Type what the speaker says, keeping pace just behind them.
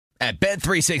At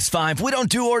Bet365, we don't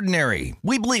do ordinary.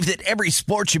 We believe that every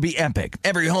sport should be epic.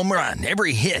 Every home run,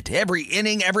 every hit, every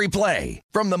inning, every play.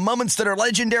 From the moments that are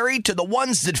legendary to the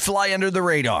ones that fly under the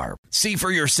radar. See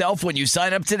for yourself when you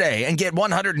sign up today and get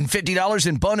 $150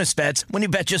 in bonus bets when you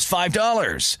bet just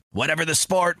 $5. Whatever the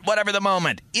sport, whatever the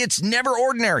moment, it's never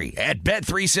ordinary at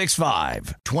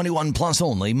Bet365. 21 plus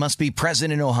only. Must be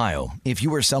present in Ohio. If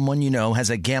you or someone you know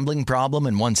has a gambling problem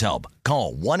and wants help,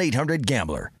 call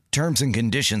 1-800-GAMBLER. Terms and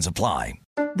conditions apply.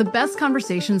 The best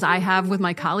conversations I have with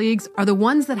my colleagues are the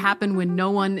ones that happen when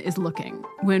no one is looking,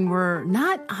 when we're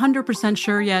not 100%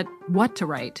 sure yet what to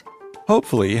write.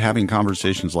 Hopefully, having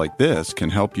conversations like this can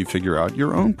help you figure out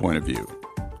your own point of view.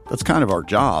 That's kind of our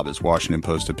job as Washington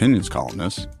Post opinions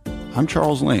columnists. I'm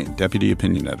Charles Lane, Deputy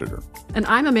Opinion Editor. And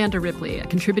I'm Amanda Ripley, a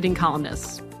contributing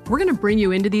columnist. We're going to bring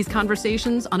you into these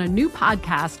conversations on a new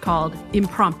podcast called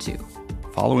Impromptu.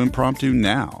 Follow Impromptu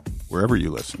now, wherever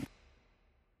you listen.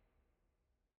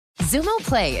 Xumo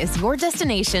Play is your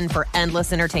destination for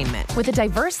endless entertainment. With a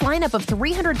diverse lineup of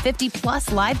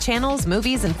 350-plus live channels,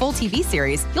 movies, and full TV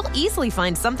series, you'll easily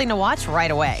find something to watch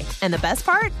right away. And the best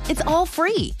part? It's all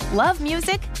free. Love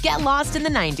music? Get lost in the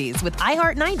 90s with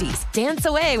iHeart 90s, dance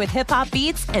away with hip-hop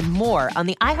beats, and more on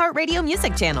the iHeartRadio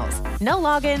music channels. No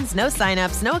logins, no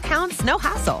signups, no accounts, no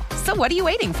hassle. So what are you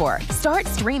waiting for? Start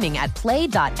streaming at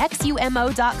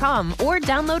play.xumo.com or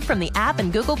download from the app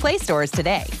and Google Play stores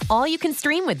today. All you can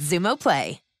stream with Xumo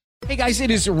Play. Hey guys, it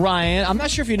is Ryan. I'm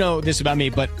not sure if you know this about me,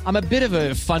 but I'm a bit of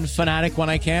a fun fanatic when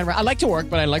I can. I like to work,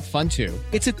 but I like fun too.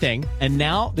 It's a thing. And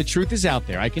now the truth is out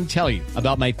there. I can tell you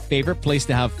about my favorite place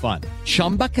to have fun.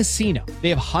 Chumba Casino. They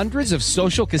have hundreds of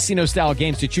social casino style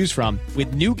games to choose from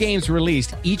with new games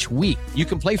released each week. You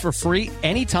can play for free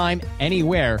anytime,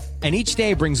 anywhere. And each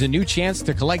day brings a new chance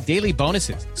to collect daily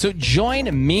bonuses. So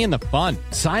join me in the fun.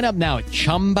 Sign up now at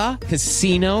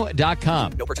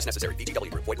ChumbaCasino.com. No purchase necessary.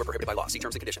 VGW. Void where prohibited by law. See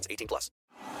terms and conditions. 18 plus.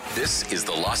 This is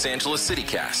the Los Angeles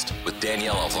CityCast with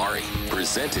Danielle Alvari,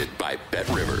 presented by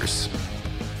BetRivers.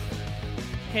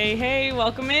 Hey,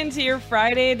 welcome into your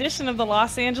Friday edition of the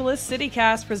Los Angeles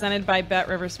CityCast presented by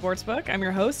BetRivers Sportsbook. I'm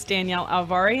your host, Danielle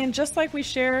Alvari, and just like we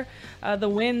share the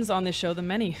wins on this show, the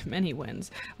many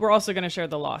wins, we're also going to share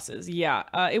the losses.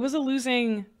 It was a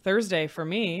losing Thursday for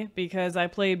me because I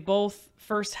played both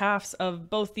first halves of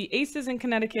both the Aces in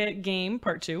Connecticut game,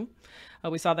 part 2.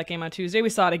 We saw that game on Tuesday.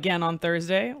 We saw it again on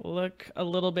Thursday. Look a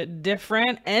little bit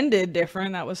different. Ended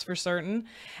different, that was for certain.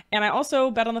 And I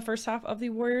also bet on the first half of the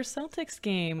Warriors-Celtics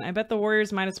game. I bet the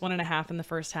Warriors minus 1.5 in the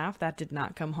first half. That did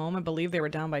not come home. I believe they were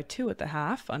down by 2 at the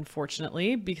half,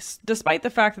 unfortunately, despite the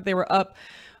fact that they were up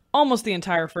almost the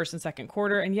entire first and second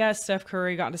quarter. And yes, Steph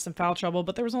Curry got into some foul trouble,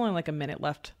 but there was only like a minute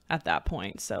left at that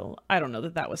point. So I don't know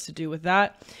that was to do with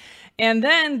that. And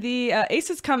then the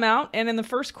Aces come out, and in the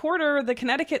first quarter, the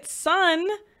Connecticut Sun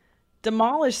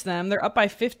demolished them. They're up by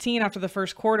 15 after the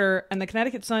first quarter, and the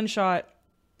Connecticut Sun shot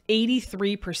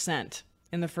 83%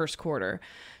 in the first quarter.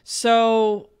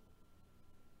 So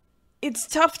it's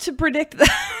tough to predict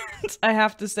that, I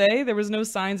have to say. There was no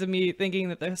signs of me thinking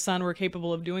that the Sun were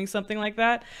capable of doing something like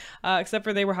that, except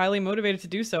for they were highly motivated to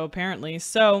do so, apparently.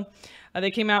 So they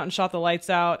came out and shot the lights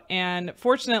out, and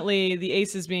fortunately, the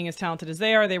Aces being as talented as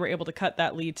they are, they were able to cut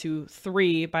that lead to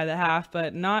 3 by the half,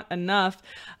 but not enough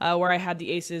where I had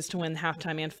the Aces to win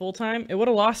halftime and full-time. It would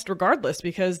have lost regardless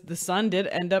because the Sun did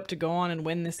end up to go on and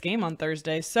win this game on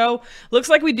Thursday. So looks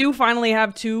like we do finally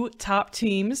have 2 top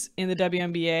teams in the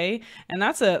WNBA, and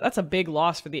that's a big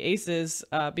loss for the Aces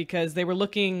because they were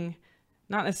looking,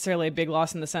 not necessarily a big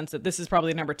loss in the sense that this is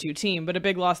probably the number 2 team, but a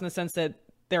big loss in the sense that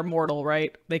they're mortal,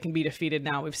 right? They can be defeated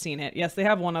now. We've seen it. Yes, they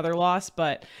have one other loss,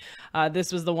 but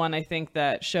this was the one I think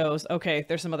that shows, okay,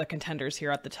 there's some other contenders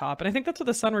here at the top. And I think that's what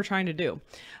the Sun were trying to do.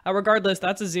 Regardless,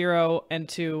 that's a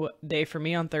 0-2 day for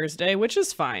me on Thursday, which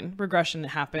is fine. Regression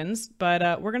happens,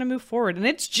 but we're going to move forward. And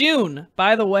it's June,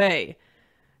 by the way.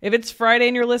 If it's Friday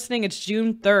and you're listening, it's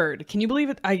June 3rd. Can you believe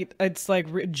it? It's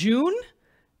like June?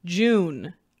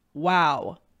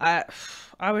 Wow. I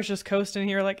was just coasting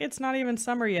here like it's not even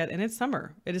summer yet, and it's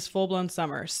summer. It is full-blown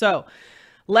summer. So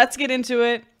let's get into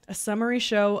it. A summary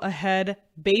show ahead,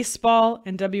 baseball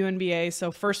and WNBA.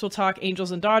 So first we'll talk Angels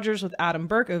and Dodgers with Adam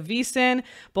Burke of VSiN,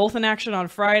 both in action on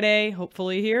Friday,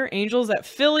 hopefully here. Angels at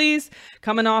Phillies,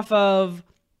 coming off of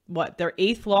their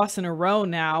 8th loss in a row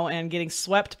now and getting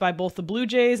swept by both the Blue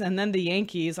Jays and then the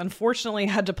Yankees. Unfortunately,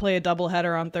 had to play a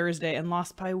doubleheader on Thursday and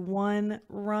lost by 1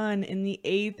 run in the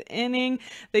 8th inning.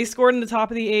 They scored in the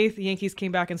top of the 8th. The Yankees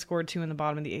came back and scored 2 in the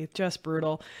bottom of the 8th. Just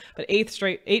brutal. But 8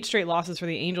 straight losses for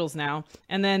the Angels now.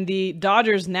 And then the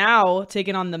Dodgers now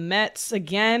taking on the Mets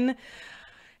again.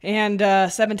 And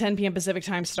 7:10 p.m. Pacific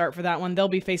time start for that one. They'll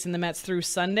be facing the Mets through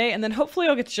Sunday. And then hopefully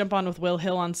I'll get to jump on with Will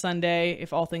Hill on Sunday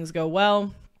if all things go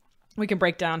well. We can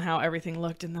break down how everything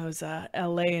looked in those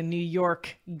LA and New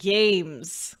York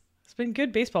games. It's been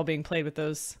good baseball being played with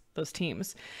those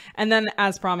teams. And then,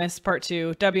 as promised, part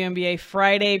 2, WNBA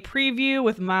Friday preview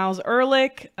with Miles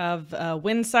Ehrlich of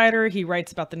Winsider. He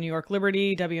writes about the New York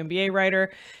Liberty, WNBA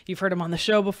writer. You've heard him on the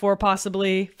show before,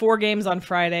 possibly. 4 games on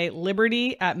Friday.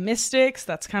 Liberty at Mystics.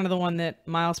 That's kind of the one that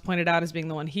Miles pointed out as being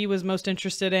the one he was most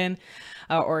interested in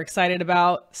or excited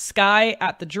about. Sky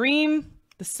at the Dream.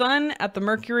 The Sun at the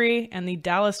Mercury, and the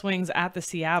Dallas Wings at the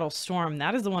Seattle Storm.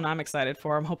 That is the one I'm excited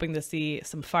for. I'm hoping to see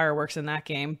some fireworks in that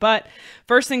game. But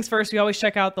first things first, we always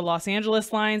check out the Los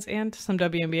Angeles lines and some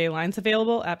WNBA lines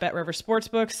available at Bet Rivers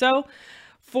Sportsbook. So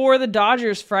for the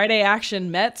Dodgers Friday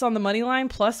action, Mets on the money line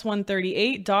plus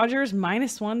 138, Dodgers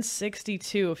minus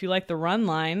 162. If you like the run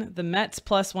line, the Mets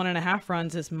plus 1.5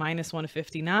 runs is minus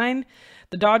 159.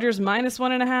 The Dodgers minus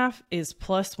 1.5 is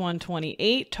plus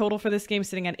 128. Total for this game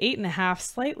sitting at 8.5,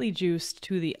 slightly juiced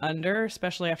to the under,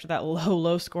 especially after that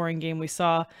low scoring game we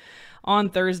saw on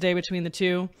Thursday between the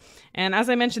two. And as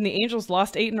I mentioned, the Angels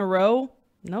lost 8 in a row.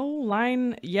 No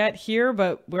line yet here,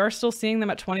 but we are still seeing them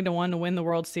at 20-1 to win the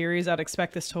World Series. I'd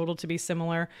expect this total to be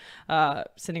similar,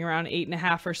 sitting around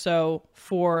 8.5 or so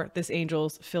for this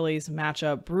Angels-Phillies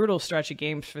matchup. Brutal stretch of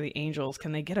games for the Angels.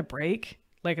 Can they get a break?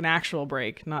 Like an actual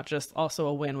break, not just also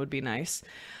a win would be nice.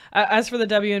 As for the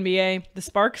WNBA, the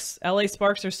Sparks, LA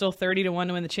Sparks are still 30-1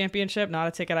 to win the championship. Not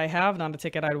a ticket I have, not a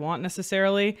ticket I'd want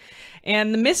necessarily.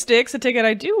 And the Mystics, a ticket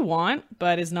I do want,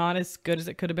 but is not as good as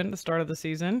it could have been at the start of the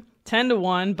season.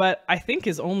 10-1, but I think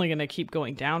is only going to keep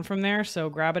going down from there. So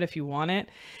grab it if you want it.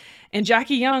 And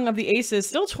Jackie Young of the Aces,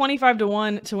 still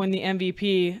 25-1 to win the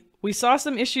MVP. We saw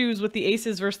some issues with the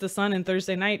Aces versus the Sun in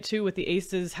Thursday night, too, with the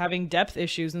Aces having depth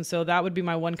issues. And so that would be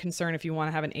my one concern if you want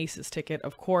to have an Aces ticket,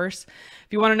 of course. If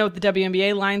you want to know what the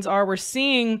WNBA lines are, we're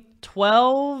seeing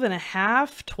 12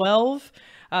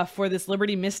 for this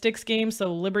Liberty Mystics game.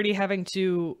 So Liberty having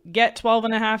to get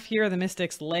 12.5 here. The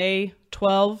Mystics lay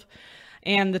 12.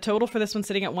 And the total for this one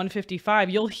sitting at 155.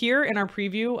 You'll hear in our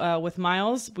preview with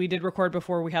Miles, we did record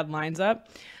before we had lines up,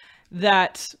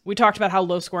 that we talked about how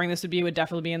low scoring this would be. It would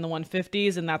definitely be in the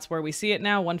 150s, and that's where we see it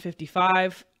now,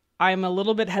 155. I'm a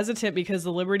little bit hesitant because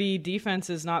the Liberty defense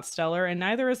is not stellar, and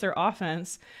neither is their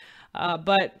offense.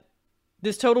 But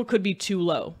this total could be too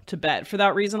low to bet. For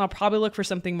that reason, I'll probably look for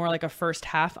something more like a first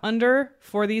half under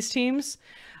for these teams.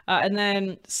 And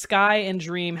then Sky and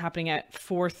Dream happening at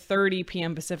 4:30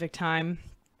 p.m. Pacific time.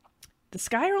 The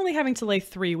Sky are only having to lay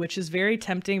 3, which is very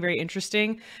tempting, very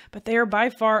interesting. But they are by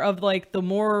far of like the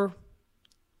more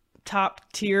top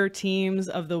tier teams,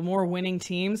 of the more winning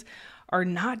teams, are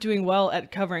not doing well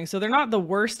at covering. So they're not the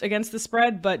worst against the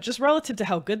spread, but just relative to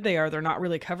how good they are, they're not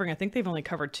really covering. I think they've only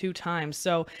covered 2 times.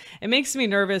 So it makes me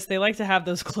nervous. They like to have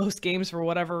those close games for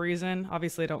whatever reason.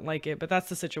 Obviously I don't like it, but that's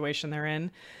the situation they're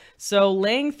in. So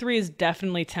laying 3 is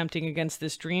definitely tempting against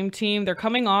this Dream team. They're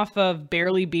coming off of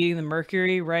barely beating the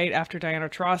Mercury, right? After Diana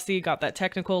Taurasi got that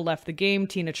technical, left the game,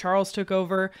 Tina Charles took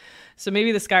over. So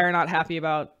maybe the Sky are not happy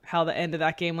about how the end of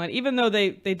that game went, even though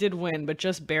they did win, but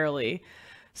just barely.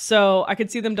 So I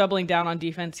could see them doubling down on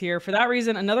defense here. For that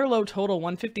reason, another low total,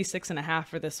 156.5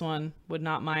 for this one. Would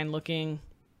not mind looking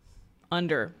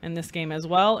under in this game as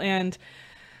well. And,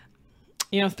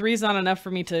 3 is not enough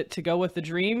for me to go with the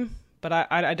Dream, but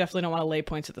I definitely don't want to lay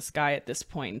points at the Sky at this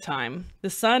point in time. The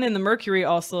Sun and the Mercury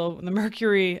also. The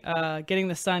Mercury getting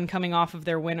the Sun coming off of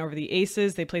their win over the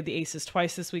Aces. They played the Aces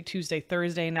twice this week, Tuesday,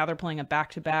 Thursday. Now they're playing a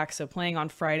back-to-back, so playing on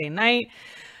Friday night.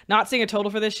 Not seeing a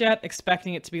total for this yet,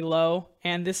 expecting it to be low.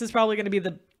 And this is probably going to be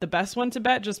the best one to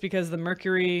bet just because the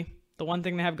Mercury, the one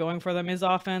thing they have going for them is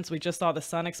offense. We just saw the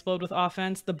Sun explode with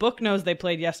offense. The book knows they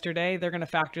played yesterday. They're going to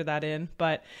factor that in,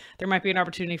 but there might be an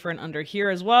opportunity for an under here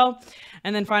as well.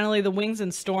 And then finally, the Wings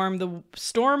and Storm. The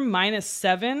Storm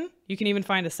 -7. You can even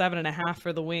find a 7.5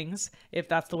 for the Wings if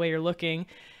that's the way you're looking.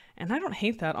 And I don't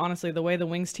hate that, honestly, the way the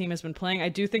Wings team has been playing. I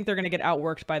do think they're going to get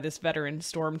outworked by this veteran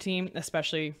Storm team,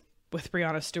 especially with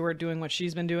Breanna Stewart doing what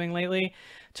she's been doing lately.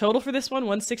 Total for this one,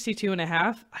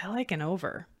 162.5. I like an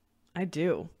over. I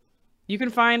do. You can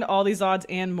find all these odds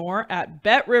and more at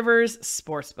Bet Rivers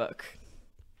Sportsbook.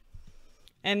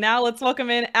 And now let's welcome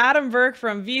in Adam Burke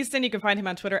from VSiN. You can find him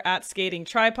on Twitter at Skating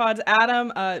Tripods.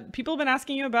 Adam, people have been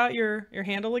asking you about your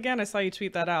handle again. I saw you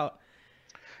tweet that out.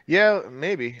 Yeah,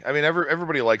 maybe. I mean,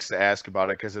 everybody likes to ask about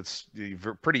it because it's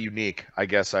pretty unique, I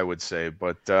guess I would say.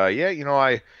 But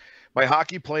my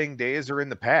hockey playing days are in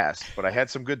the past, but I had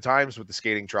some good times with the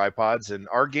Skating Tripods, and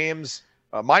our games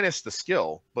minus the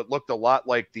skill, but looked a lot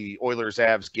like the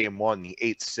Oilers-Avs Game 1, the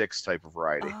 8-6 type of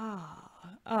variety.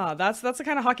 That's the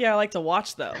kind of hockey I like to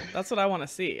watch, though. That's what I want to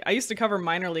see. I used to cover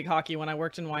minor league hockey when I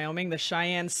worked in Wyoming, the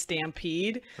Cheyenne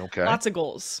Stampede. Okay. Lots of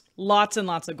goals. Lots and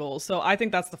lots of goals. So I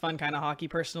think that's the fun kind of hockey,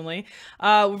 personally.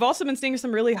 We've also been seeing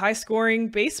some really high-scoring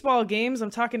baseball games. I'm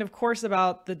talking, of course,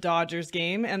 about the Dodgers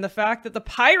game and the fact that the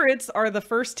Pirates are the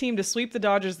first team to sweep the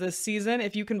Dodgers this season,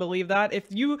 if you can believe that.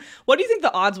 What do you think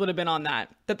the odds would have been on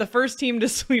that? That the first team to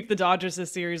sweep the Dodgers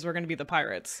this series were going to be the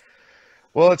Pirates?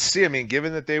 Well, let's see. I mean,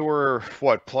 given that they were,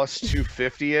 plus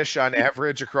 250-ish on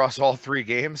average across all 3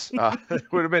 games, it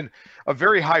would have been a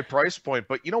very high price point.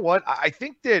 But you know what? I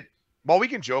think that while we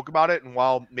can joke about it and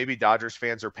while maybe Dodgers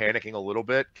fans are panicking a little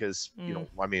bit because,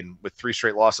 with 3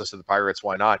 straight losses to the Pirates,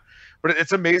 why not? But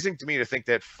it's amazing to me to think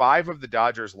that 5 of the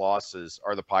Dodgers' losses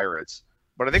are the Pirates.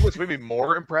 But I think what's maybe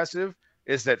more impressive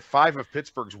is that 5 of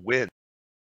Pittsburgh's wins,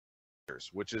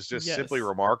 which is just simply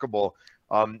remarkable.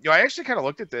 I actually kind of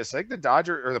looked at this. I think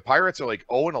the Pirates are like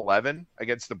 0-11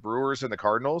 against the Brewers and the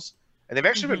Cardinals, and they've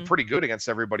actually been pretty good against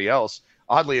everybody else,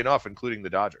 oddly enough, including the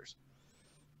Dodgers.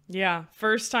 Yeah,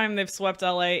 first time they've swept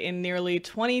LA in nearly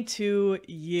 22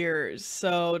 years.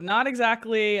 So not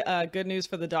exactly good news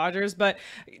for the Dodgers, but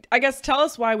I guess tell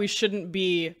us why we shouldn't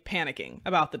be panicking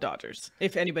about the Dodgers,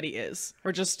 if anybody is,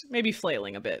 or just maybe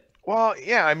flailing a bit. Well,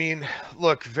 yeah, I mean,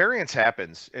 look, variance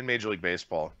happens in Major League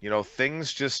Baseball.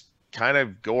 Things just kind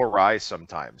of go awry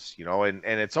sometimes, and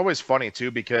it's always funny too,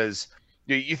 because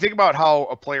you think about how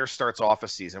a player starts off a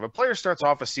season. If a player starts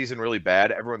off a season really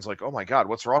bad, everyone's like, oh my God,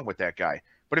 what's wrong with that guy?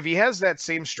 But if he has that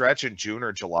same stretch in June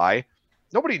or July,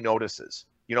 nobody notices.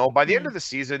 By the end of the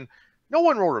season, no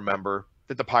one will remember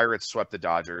that the Pirates swept the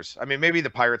Dodgers. I mean, maybe the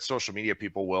Pirates social media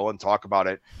people will and talk about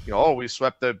it, we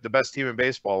swept the best team in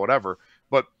baseball, whatever.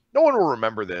 But no one will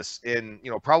remember this in,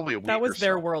 probably a week. That was or so.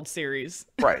 Their World Series.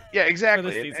 Right. Yeah,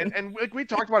 exactly. And like we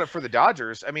talked about it for the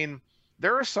Dodgers. I mean,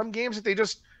 there are some games that they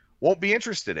just won't be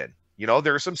interested in.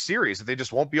 There are some series that they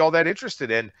just won't be all that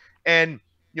interested in. And,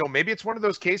 maybe it's one of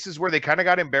those cases where they kind of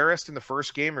got embarrassed in the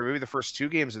first game or maybe the first 2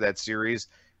 games of that series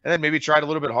and then maybe tried a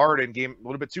little bit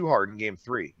too hard in game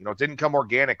 3. It didn't come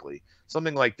organically.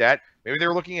 Something like that. Maybe they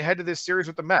were looking ahead to this series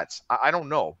with the Mets. I don't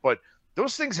know. But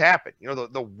those things happen.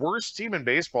 The worst team in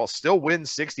baseball still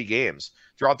wins 60 games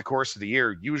throughout the course of the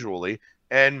year, usually.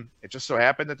 And it just so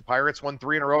happened that the Pirates won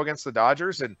 3 in a row against the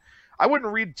Dodgers. And I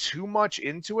wouldn't read too much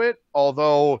into it,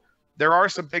 although there are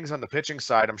some things on the pitching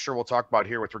side I'm sure we'll talk about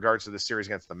here with regards to the series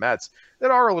against the Mets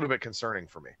that are a little bit concerning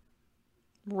for me.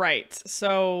 Right.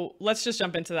 So let's just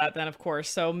jump into that then, of course.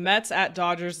 So Mets at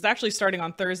Dodgers is actually starting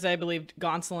on Thursday, I believe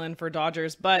Gonsolin for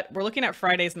Dodgers, but we're looking at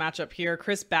Friday's matchup here.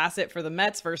 Chris Bassitt for the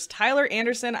Mets versus Tyler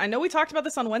Anderson. I know we talked about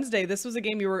this on Wednesday. This was a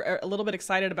game you were a little bit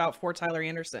excited about for Tyler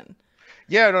Anderson.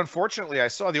 Yeah, and unfortunately, I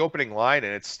saw the opening line,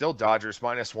 and it's still Dodgers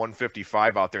minus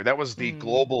 155 out there. That was the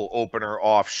global opener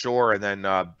offshore, and then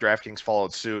DraftKings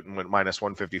followed suit and went minus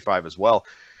 155 as well.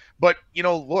 But,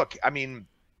 look, I mean,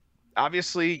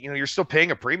 obviously, you're still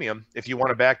paying a premium if you want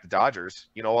to back the Dodgers.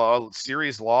 A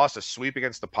series loss, a sweep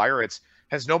against the Pirates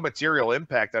has no material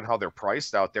impact on how they're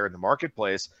priced out there in the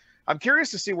marketplace. I'm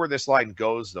curious to see where this line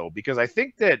goes, though, because I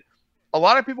think that a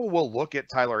lot of people will look at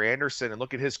Tyler Anderson and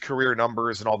look at his career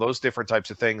numbers and all those different types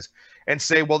of things and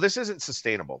say, well, this isn't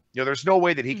sustainable. There's no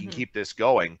way that he can keep this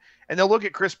going. And they'll look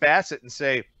at Chris Bassitt and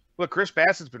say, look, Chris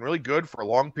Bassitt's been really good for a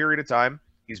long period of time.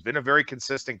 He's been a very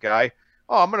consistent guy.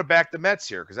 Oh, I'm going to back the Mets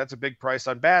here because that's a big price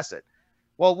on Bassitt.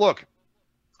 Well, look,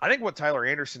 I think what Tyler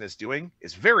Anderson is doing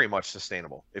is very much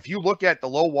sustainable. If you look at the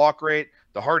low walk rate,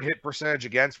 the hard hit percentage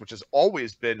against, which has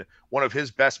always been one of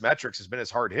his best metrics, has been his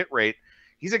hard hit rate.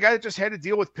 He's a guy that just had to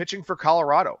deal with pitching for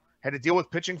Colorado, had to deal with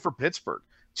pitching for Pittsburgh,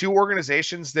 2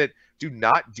 organizations that do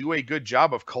not do a good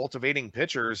job of cultivating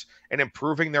pitchers and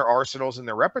improving their arsenals and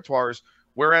their repertoires,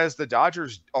 whereas the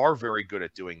Dodgers are very good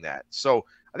at doing that. So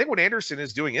I think what Anderson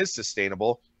is doing is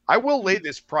sustainable. I will lay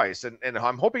this price, and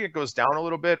I'm hoping it goes down a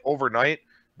little bit overnight,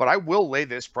 but I will lay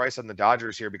this price on the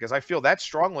Dodgers here because I feel that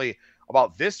strongly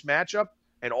about this matchup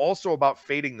and also about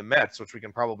fading the Mets, which we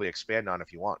can probably expand on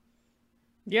if you want.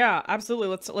 Yeah,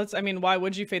 absolutely. Let's. I mean, why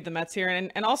would you fade the Mets here?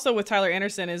 And also with Tyler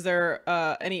Anderson, is there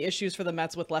any issues for the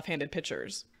Mets with left-handed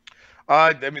pitchers?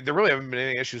 I mean, there really haven't been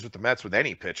any issues with the Mets with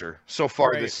any pitcher so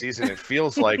far this season, it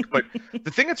feels like. But the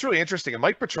thing that's really interesting, and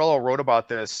Mike Petrello wrote about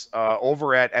this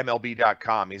over at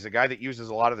MLB.com. He's a guy that uses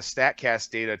a lot of the StatCast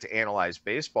data to analyze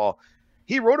baseball.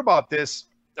 He wrote about this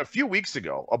a few weeks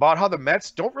ago about how the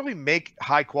Mets don't really make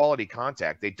high-quality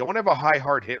contact. They don't have a high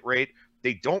hard hit rate.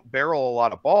 They don't barrel a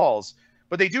lot of balls.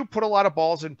 But they do put a lot of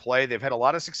balls in play. They've had a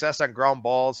lot of success on ground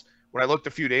balls When I looked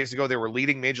a few days ago, they were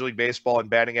leading Major League Baseball in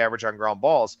batting average on ground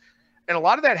balls. And a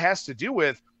lot of that has to do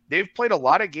with they've played a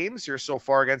lot of games here so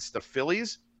far against the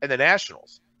Phillies and the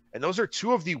Nationals. And those are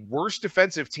two of the worst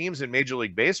defensive teams in Major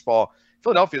League Baseball.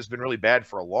 Philadelphia has been really bad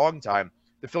for a long time.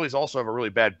 The Phillies also have a really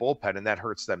bad bullpen, and that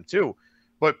hurts them too.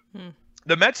 But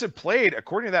the Mets have played,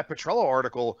 according to that Petrello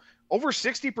article, over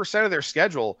 60% of their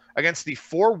schedule against the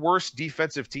 4 worst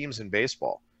defensive teams in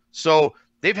baseball. So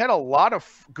they've had a lot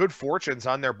of good fortunes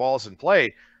on their balls in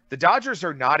play. The Dodgers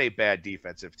are not a bad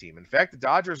defensive team. In fact, the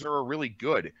Dodgers are a really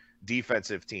good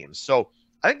defensive team. So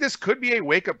I think this could be a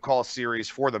wake-up call series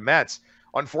for the Mets.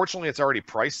 Unfortunately, it's already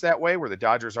priced that way, where the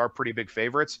Dodgers are pretty big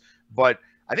favorites. But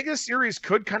I think this series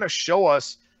could kind of show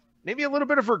us maybe a little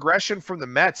bit of regression from the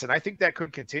Mets, and I think that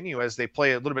could continue as they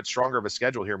play a little bit stronger of a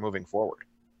schedule here moving forward.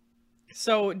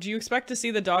 So do you expect to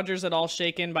see the Dodgers at all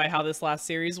shaken by how this last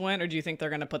series went, or do you think they're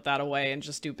going to put that away and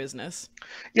just do business?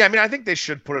 Yeah, I mean, I think they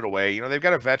should put it away. You know, they've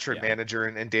got a veteran manager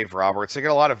in Dave Roberts. They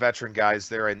got a lot of veteran guys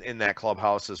there in that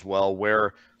clubhouse as well,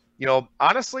 where, you know,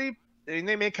 honestly,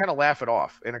 they may kind of laugh it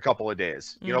off in a couple of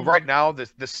days. You know, right now the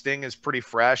sting is pretty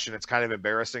fresh, and it's kind of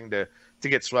embarrassing to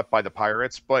get swept by the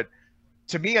Pirates. But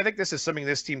to me, I think this is something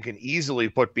this team can easily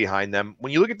put behind them.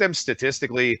 When you look at them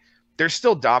statistically, they're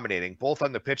still dominating, both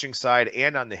on the pitching side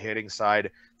and on the hitting side.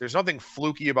 There's nothing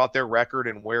fluky about their record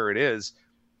and where it is.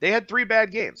 They had 3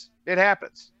 bad games. It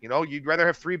happens. You know, you'd rather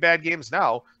have 3 bad games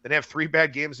now than have 3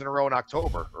 bad games in a row in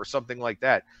October or something like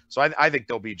that. So I think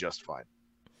they'll be just fine.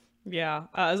 Yeah,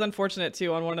 it was unfortunate,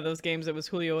 too. On one of those games, it was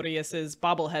Julio Urias's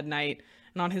bobblehead night.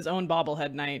 And on his own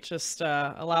bobblehead night, just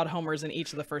allowed homers in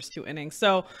each of the first 2 innings.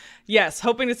 So, yes,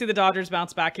 hoping to see the Dodgers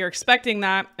bounce back here, expecting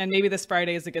that. And maybe this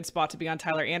Friday is a good spot to be on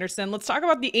Tyler Anderson. Let's talk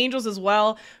about the Angels as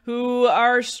well, who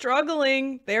are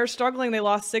struggling. They are struggling. They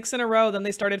lost 6 in a row. Then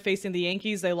they started facing the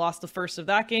Yankees. They lost the first of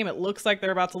that game. It looks like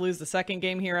they're about to lose the second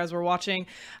game here as we're watching.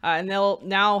 And they'll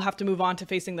now have to move on to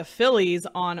facing the Phillies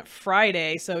on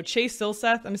Friday. So Chase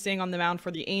Silseth, I'm seeing on the mound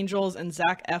for the Angels, and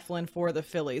Zach Eflin for the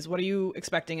Phillies. What are you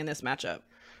expecting in this matchup?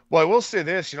 Well, I will say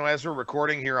this, you know, as we're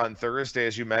recording here on Thursday,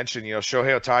 as you mentioned, you know,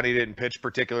 Shohei Ohtani didn't pitch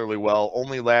particularly well,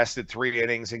 only lasted 3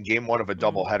 innings in game 1 of a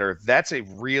doubleheader. That's a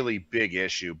really big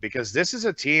issue because this is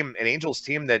a team, an Angels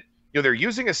team that, you know, they're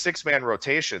using a 6-man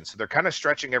rotation. So they're kind of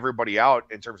stretching everybody out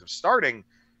in terms of starting,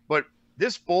 but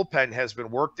this bullpen has been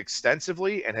worked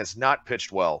extensively and has not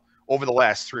pitched well over the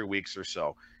last 3 weeks or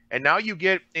so. And now you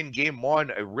get in game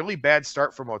 1, a really bad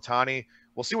start from Ohtani.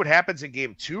 We'll see what happens in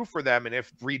game 2 for them, and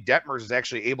if Reed Detmers is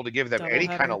actually able to give them any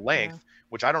kind of length,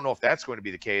 which I don't know if that's going to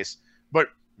be the case. But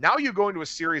now you go into a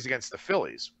series against the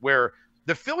Phillies, where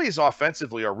the Phillies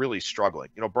offensively are really struggling.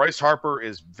 You know, Bryce Harper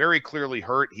is very clearly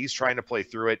hurt. He's trying to play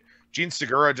through it. Gene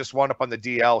Segura just wound up on the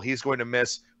DL. He's going to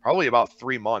miss probably about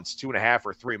 3 months, 2.5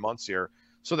 or 3 months here.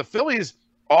 So the Phillies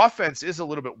offense is a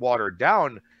little bit watered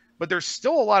down, but there's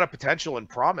still a lot of potential and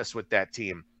promise with that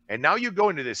team. And now you go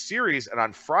into this series, and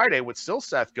on Friday with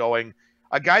Silseth going,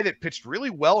 a guy that pitched really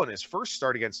well in his first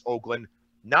start against Oakland,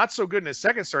 not so good in his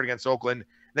second start against Oakland, and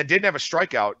then didn't have a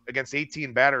strikeout against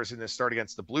 18 batters in this start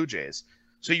against the Blue Jays.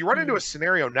 So you run into a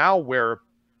scenario now where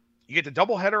you get the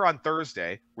doubleheader on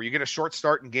Thursday, where you get a short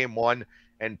start in game 1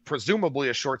 and presumably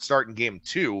a short start in game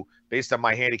 2, based on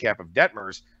my handicap of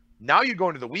Detmers. Now you go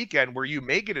into the weekend where you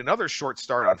may get another short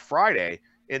start on Friday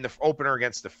in the opener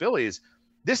against the Phillies.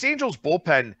 This Angels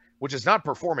bullpen, which is not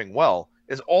performing well,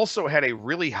 has also had a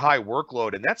really high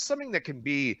workload, and that's something that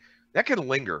can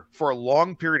linger for a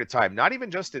long period of time, not even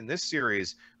just in this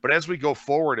series, but as we go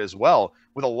forward as well,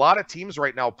 with a lot of teams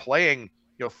right now playing,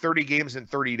 you know, 30 games in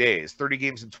 30 days, 30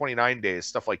 games in 29 days,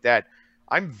 stuff like that.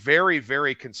 I'm very,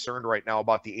 very concerned right now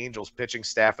about the Angels pitching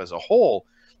staff as a whole.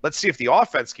 Let's see if the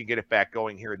offense can get it back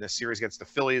going here in this series against the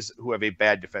Phillies, who have a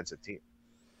bad defensive team.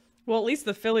 Well, at least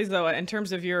the Phillies, though, in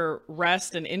terms of your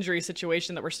rest and injury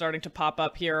situation that we're starting to pop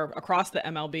up here across the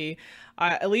MLB,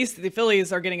 at least the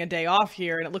Phillies are getting a day off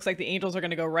here, and it looks like the Angels are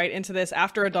going to go right into this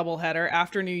after a doubleheader,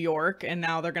 after New York, and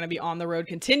now they're going to be on the road,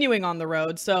 continuing on the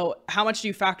road. So how much do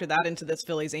you factor that into this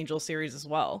Phillies-Angels series as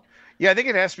well? Yeah, I think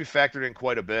it has to be factored in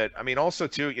quite a bit. I mean, also,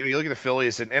 too, you look at the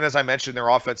Phillies, and as I mentioned, their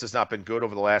offense has not been good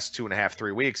over the last 2.5,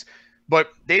 3 weeks.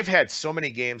 But they've had so many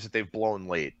games that they've blown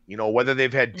late, you know, whether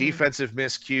they've had defensive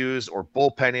miscues or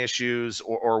bullpen issues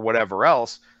or whatever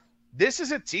else. This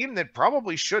is a team that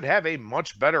probably should have a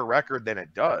much better record than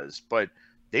it does, but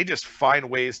they just find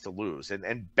ways to lose.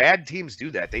 And bad teams do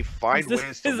that. They find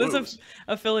ways to lose. Is this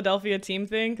a Philadelphia team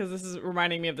thing? Because this is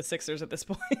reminding me of the Sixers at this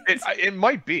point. It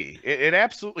might be. It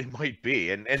absolutely might be.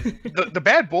 And the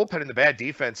bad bullpen and the bad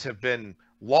defense have been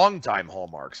longtime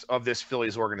hallmarks of this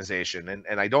Phillies organization.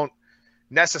 And I don't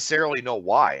necessarily know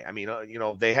why. I mean,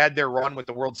 they had their run with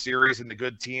the World Series and the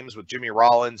good teams with Jimmy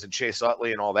Rollins and Chase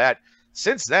Utley and all that.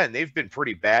 Since then, they've been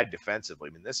pretty bad defensively.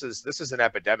 I mean, this is an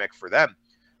epidemic for them.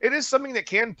 It is something that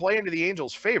can play into the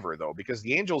Angels' favor, though, because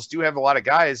the Angels do have a lot of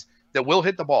guys that will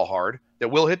hit the ball hard, that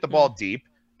will hit the ball deep,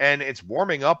 and it's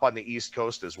warming up on the East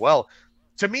Coast as well.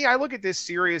 To me, I look at this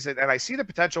series and I see the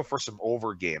potential for some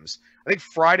over games. I think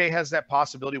Friday has that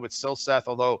possibility with Silseth,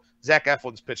 although Zach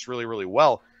Eflin's pitched really, really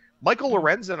well. Michael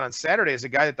Lorenzen on Saturday is a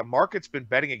guy that the market's been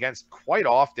betting against quite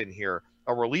often here.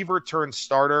 A reliever turned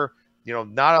starter,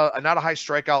 not a high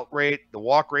strikeout rate. The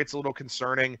walk rate's a little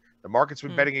concerning. The market's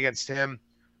been betting against him.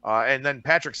 And then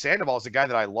Patrick Sandoval is a guy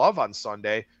that I love on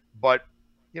Sunday, but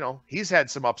he's had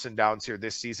some ups and downs here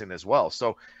this season as well.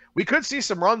 So we could see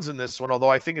some runs in this one, although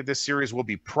I think that this series will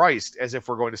be priced as if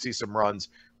we're going to see some runs.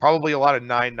 Probably a lot of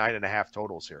 9.5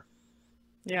 totals here.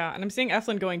 Yeah, and I'm seeing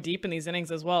Eflin going deep in these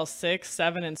innings as well, 6,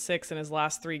 7, and 6 in his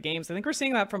last 3 games. I think we're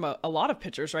seeing that from a lot of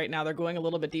pitchers right now. They're going a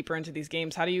little bit deeper into these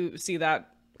games. How do you see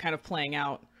that kind of playing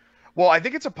out? Well, I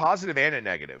think it's a positive and a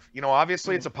negative.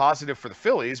 Obviously it's a positive for the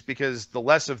Phillies because the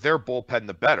less of their bullpen,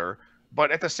 the better.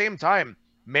 But at the same time,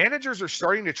 managers are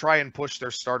starting to try and push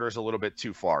their starters a little bit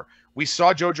too far. We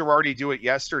saw Joe Girardi do it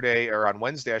yesterday, or on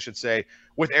Wednesday, I should say,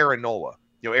 with Aaron Nola.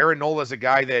 Aaron Nola is a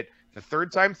guy that the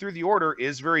third time through the order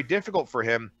is very difficult for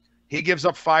him. He gives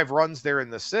up 5 runs there in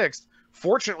the 6th.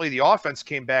 Fortunately, the offense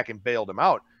came back and bailed him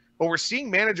out. But we're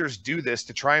seeing managers do this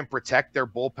to try and protect their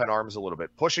bullpen arms a little bit,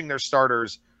 pushing their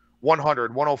starters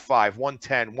 100, 105,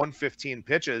 110, 115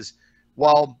 pitches,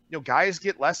 while guys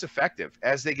get less effective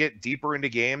as they get deeper into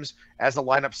games, as the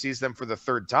lineup sees them for the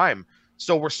third time.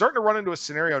 So we're starting to run into a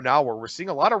scenario now where we're seeing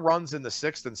a lot of runs in the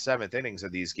 6th and 7th innings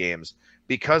of these games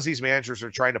because these managers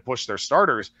are trying to push their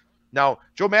starters. Now,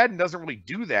 Joe Maddon doesn't really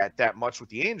do that much with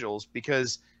the Angels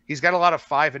because he's got a lot of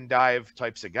 5 and dive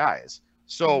types of guys.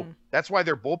 So that's why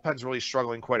their bullpen's really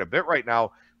struggling quite a bit right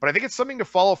now. But I think it's something to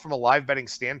follow from a live betting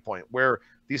standpoint where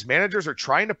these managers are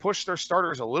trying to push their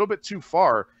starters a little bit too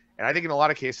far. And I think in a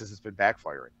lot of cases it's been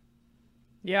backfiring.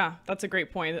 Yeah, that's a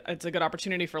great point. It's a good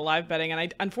opportunity for live betting. And I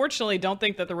unfortunately don't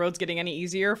think that the road's getting any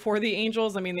easier for the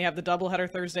Angels. I mean, they have the doubleheader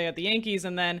Thursday at the Yankees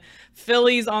and then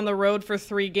Phillies on the road for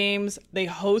 3 games. They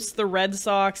host the Red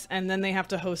Sox and then they have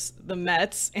to host the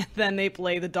Mets and then they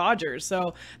play the Dodgers.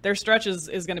 So their stretch is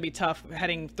going to be tough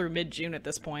heading through mid-June at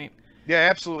this point. Yeah,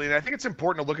 absolutely. And I think it's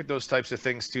important to look at those types of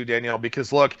things too, Danielle,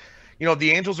 because look,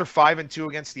 the Angels are 5-2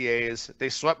 against the A's. They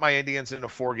swept my Indians in a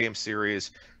 4-game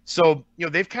series. So,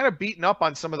 they've kind of beaten up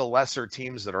on some of the lesser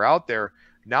teams that are out there.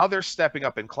 Now they're stepping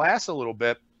up in class a little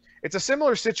bit. It's a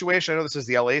similar situation. I know this is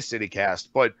the LA CityCast,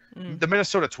 but the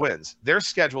Minnesota Twins, their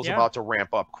schedule's about to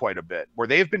ramp up quite a bit, where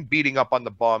they've been beating up on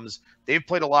the bums. They've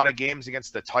played a lot of games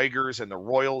against the Tigers and the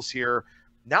Royals here.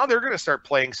 Now they're going to start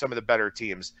playing some of the better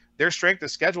teams. Their strength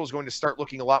of schedule is going to start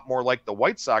looking a lot more like the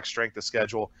White Sox strength of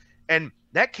schedule. And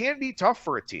that can be tough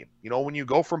for a team. When you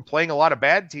go from playing a lot of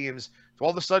bad teams to all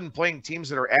of a sudden playing teams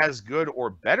that are as good or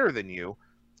better than you,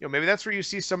 maybe that's where you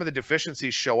see some of the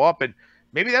deficiencies show up. And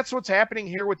maybe that's what's happening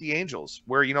here with the Angels,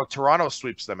 where, Toronto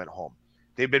sweeps them at home.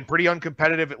 They've been pretty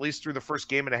uncompetitive, at least through the first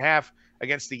game and a half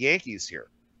against the Yankees here.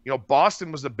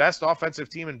 Boston was the best offensive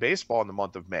team in baseball in the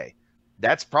month of May.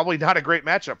 That's probably not a great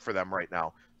matchup for them right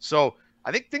now. So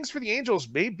I think things for the Angels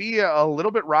may be a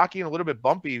little bit rocky and a little bit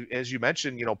bumpy, as you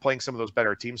mentioned, playing some of those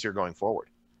better teams here going forward.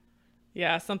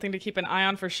 Yeah, something to keep an eye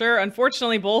on for sure.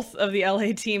 Unfortunately, both of the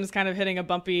LA teams kind of hitting a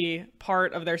bumpy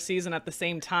part of their season at the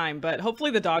same time, but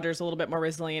hopefully the Dodgers a little bit more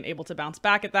resilient, able to bounce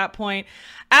back at that point.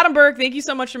 Adam Burke, thank you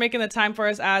so much for making the time for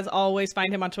us. As always,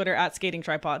 find him on Twitter at Skating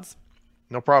Tripods.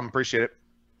 No problem. Appreciate it.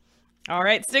 All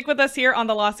right, stick with us here on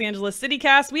the Los Angeles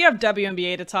CityCast. We have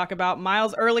WNBA to talk about.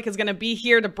 Miles Ehrlich is going to be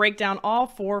here to break down all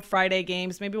 4 Friday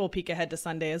games. Maybe we'll peek ahead to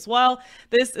Sunday as well.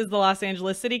 This is the Los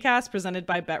Angeles CityCast presented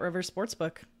by BetRivers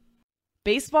Sportsbook.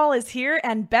 Baseball is here,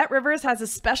 and BetRivers has a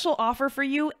special offer for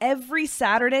you every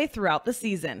Saturday throughout the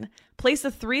season. Place a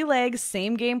 3-leg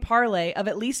same-game parlay of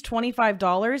at least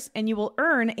 $25, and you will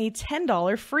earn a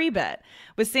 $10 free bet.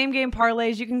 With same-game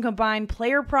parlays, you can combine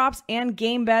player props and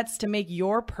game bets to make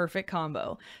your perfect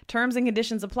combo. Terms and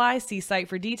conditions apply. See site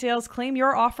for details. Claim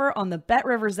your offer on the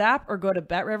BetRivers app or go to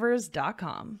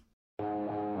BetRivers.com.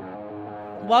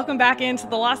 Welcome back into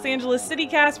the Los Angeles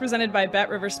CityCast presented by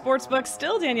BetRivers Sportsbook.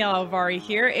 Still Danielle Alvari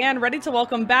here and ready to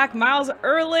welcome back Miles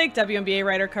Ehrlich, WNBA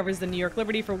writer, covers the New York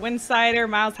Liberty for Winsider.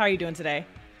 Miles, how are you doing today?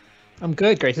 I'm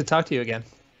good. Great to talk to you again.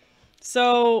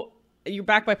 So you're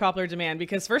back by popular demand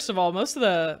because, first of all, most of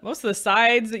the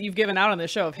sides that you've given out on the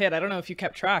show have hit. I don't know if you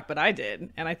kept track, but I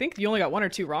did. And I think you only got 1 or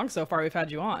 2 wrong so far we've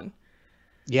had you on.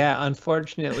 Yeah,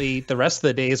 unfortunately, the rest of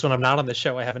the days when I'm not on the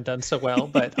show, I haven't done so well,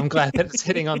 but I'm glad that it's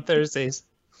hitting on Thursdays.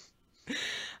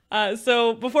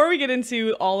 So before we get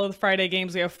into all of the Friday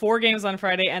games, we have 4 games on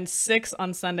Friday and 6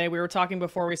 on Sunday. We were talking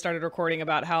before we started recording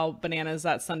about how bananas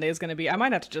that Sunday is going to be. I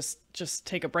might have to just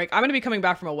take a break. I'm going to be coming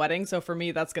back from a wedding, so for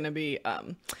me, that's going to be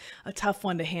a tough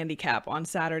one to handicap on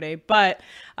Saturday. But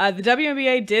the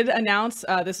WNBA did announce,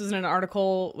 this was in an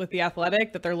article with The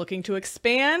Athletic, that they're looking to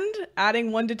expand,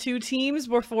 adding 1 to 2 teams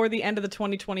before the end of the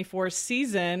 2024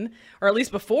 season, or at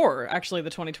least before, actually, the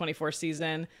 2024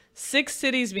 season. 6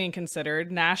 cities being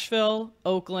considered: Nashville,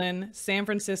 Oakland, San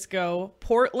Francisco,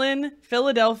 Portland,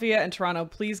 Philadelphia, and Toronto.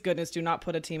 Please, goodness, do not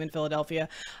put a team in Philadelphia.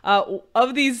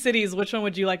 Of these cities, which one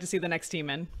would you like to see the next team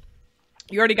in?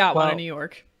 You already got one in New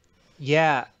York.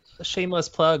 Yeah, shameless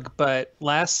plug, but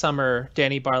last summer,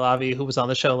 Danny Barlavi, who was on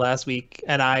the show last week,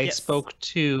 and I spoke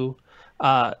to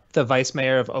the vice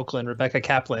mayor of Oakland, Rebecca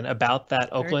Kaplan, about that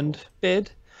Oakland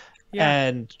bid. Yeah.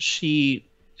 And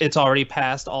it's already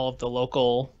passed all of the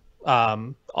local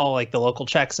all like the local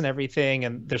checks and everything,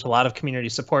 and there's a lot of community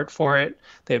support for it.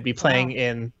 They would be playing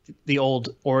in the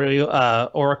old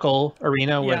Oracle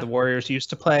Arena where the Warriors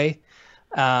used to play.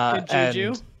 Good juju.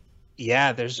 And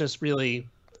yeah, there's just really,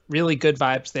 really good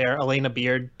vibes there. Elena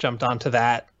Beard jumped onto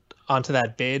that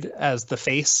bid as the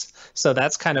face, so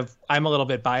that's kind of, I'm a little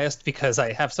bit biased because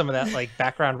I have some of that like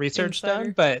background research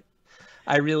done, but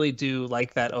I really do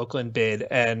like that Oakland bid,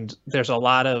 and there's a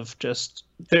lot of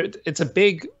it's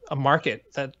a market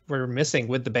that we're missing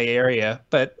with the Bay Area,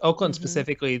 but Oakland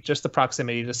specifically, just the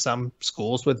proximity to some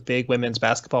schools with big women's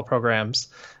basketball programs,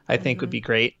 I think would be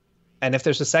great. And if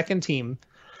there's a second team,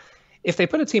 if they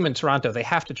put a team in Toronto, they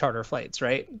have to charter flights,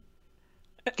 right?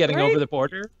 Getting over the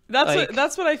border.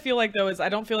 That's what I feel like, though, is I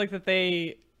don't feel like that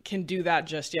they can do that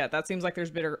just yet. That seems like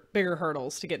there's bigger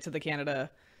hurdles to get to the Canada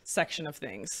section of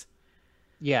things.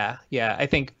 Yeah. I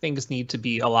think things need to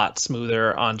be a lot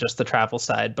smoother on just the travel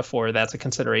side before that's a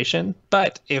consideration.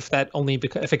 But if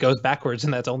it goes backwards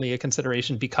and that's only a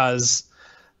consideration because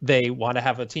they want to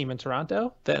have a team in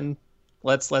Toronto, then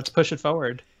let's push it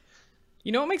forward.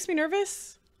 You know what makes me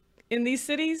nervous? In these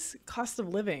cities, cost of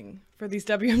living for these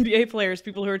WNBA players,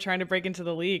 people who are trying to break into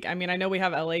the league. I mean, I know we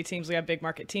have LA teams, we have big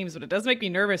market teams, but it does make me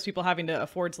nervous, people having to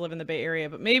afford to live in the Bay Area.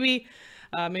 But maybe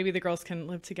the girls can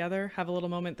live together, have a little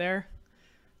moment there.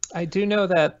 I do know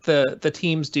that the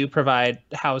teams do provide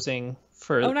housing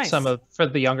for for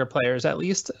the younger players at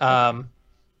least.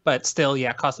 But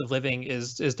still, cost of living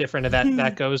is different, and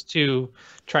that goes to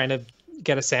trying to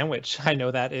get a sandwich. I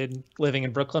know that in living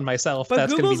in Brooklyn myself, but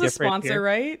that's Google's going to be different a sponsor, here.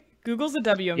 Right? Google's a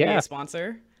WNBA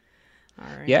sponsor. All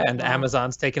right. Yeah, and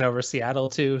Amazon's taken over Seattle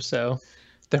too, so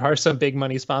there are some big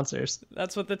money sponsors.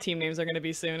 That's what the team names are going to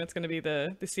be soon. It's going to be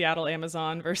the Seattle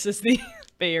Amazon versus the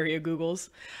Bay Area Googles.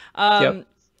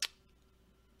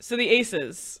 So the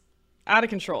Aces, out of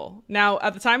control. Now,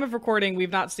 at the time of recording,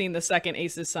 we've not seen the second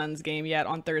Aces-Suns game yet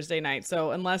on Thursday night.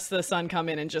 So unless the Sun come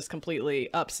in and just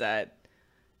completely upset,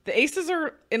 the Aces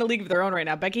are in a league of their own right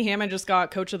now. Becky Hammon just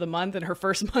got Coach of the Month in her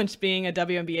first month being a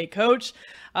WNBA coach.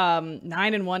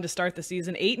 9-1 to start the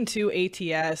season,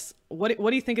 8-2 ATS. What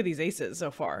do you think of these Aces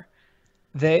so far?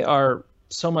 They are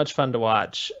so much fun to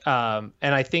watch. And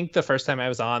I think the first time I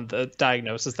was on, the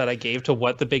diagnosis that I gave to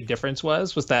what the big difference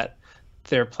was that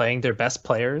they're playing their best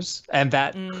players, and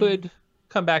that could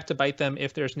come back to bite them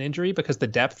if there's an injury, because the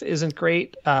depth isn't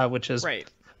great, which is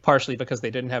partially because they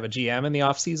didn't have a GM in the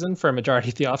offseason for a majority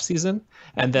of the offseason,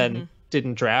 and then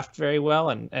didn't draft very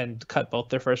well and cut both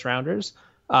their first rounders.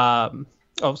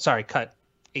 Cut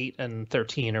 8 and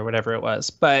 13 or whatever it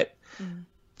was. But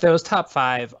those top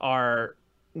 5 are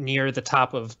near the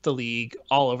top of the league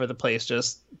all over the place,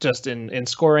 just in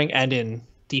scoring and in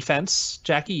defense.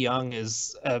 Jackie Young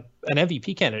is an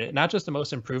MVP candidate, not just the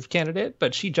most improved candidate,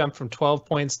 but she jumped from 12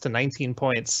 points to 19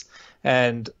 points.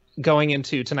 And going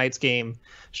into tonight's game,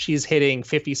 she's hitting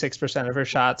 56% of her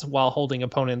shots while holding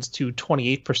opponents to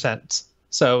 28%.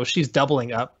 So she's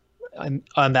doubling up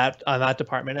on that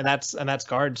department, and that's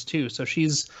guards too. So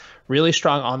she's really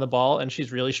strong on the ball, and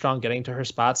she's really strong getting to her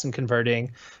spots and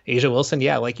converting. Asia Wilson,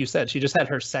 like you said, she just had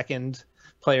her second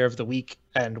player of the week,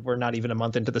 and we're not even a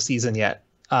month into the season yet.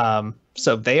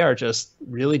 So they are just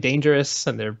really dangerous,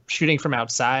 and they're shooting from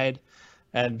outside.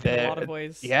 And in a lot of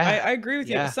ways. Yeah, I agree with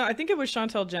you. yeah. So I think it was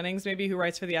Chantel Jennings, maybe, who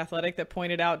writes for The Athletic, that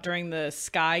pointed out during the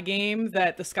Sky game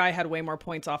that the Sky had way more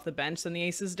points off the bench than the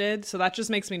Aces did. So that just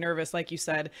makes me nervous, like you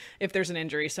said, if there's an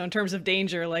injury. So in terms of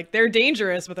danger, like, they're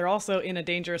dangerous, but they're also in a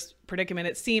dangerous predicament.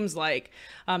 It seems like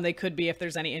they could be if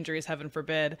there's any injuries, heaven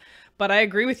forbid. But I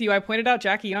agree with you. I pointed out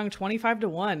Jackie Young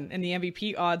 25-1 in the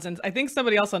MVP odds. And I think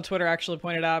somebody else on Twitter actually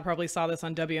pointed out, I probably saw this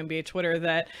on WNBA Twitter,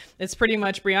 that it's pretty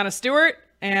much Breanna Stewart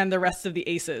and the rest of the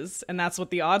Aces. And that's what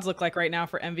the odds look like right now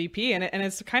for MVP. And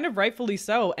it's kind of rightfully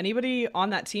so. Anybody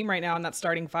on that team right now in that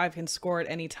starting five can score at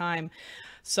any time.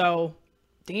 So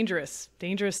dangerous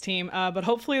team. But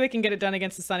hopefully they can get it done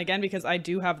against the Sun again, because I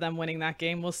do have them winning that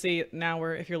game. We'll see. Now,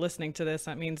 if you're listening to this,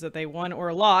 that means that they won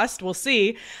or lost. We'll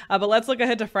see. But let's look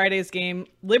ahead to Friday's game.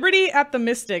 Liberty at the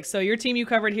Mystics. So your team you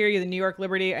covered here, you're the New York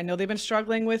Liberty. I know they've been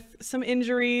struggling with some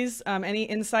injuries. Any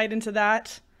insight into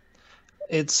that?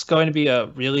 It's going to be a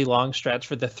really long stretch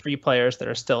for the three players that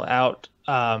are still out.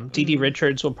 Dee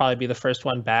Richards will probably be the first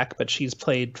one back, but she's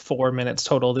played 4 minutes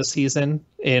total this season.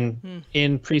 In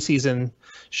preseason,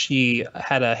 she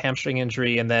had a hamstring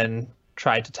injury and then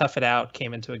tried to tough it out,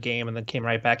 came into a game, and then came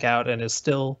right back out, and is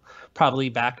still probably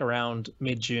back around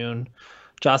mid-June.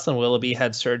 Jocelyn Willoughby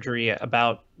had surgery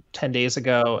about 10 days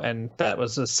ago, and that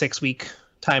was a 6-week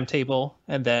timetable.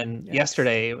 And then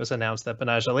yesterday it was announced that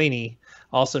Betnijah Laney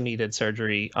also needed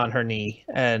surgery on her knee,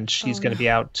 and she's going to be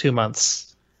out 2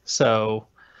 months. So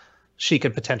she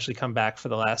could potentially come back for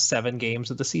the last 7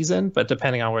 games of the season, but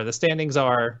depending on where the standings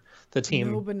are, the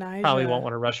team probably won't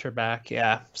want to rush her back.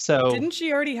 Yeah. So didn't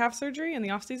she already have surgery in the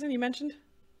offseason, you mentioned?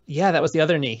 Yeah, that was the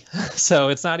other knee. So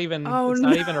it's not even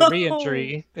not even a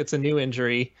re-injury. It's a new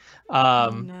injury.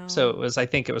 So it was, I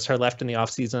think it was her left in the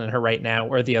offseason and her right now,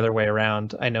 or the other way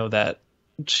around. I know that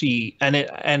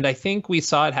and I think we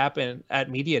saw it happen at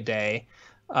Media Day.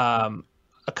 A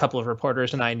couple of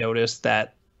reporters and I noticed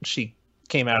that she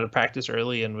came out of practice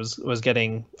early and was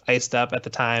getting iced up at the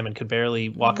time and could barely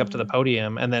walk up to the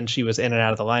podium, and then she was in and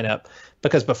out of the lineup,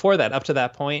 because before that, up to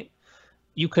that point,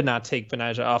 you could not take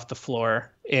Betnijah off the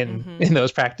floor in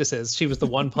those practices. She was the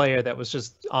one player that was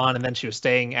just on, and then she was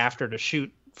staying after to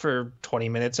shoot for 20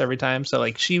 minutes every time. So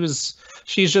like she's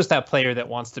just that player that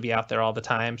wants to be out there all the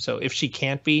time. So if she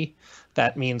can't be,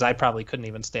 that means I probably couldn't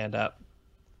even stand up.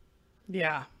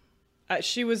 Yeah.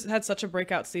 She had such a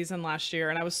breakout season last year,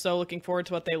 and I was so looking forward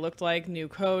to what they looked like. New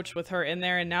coach with her in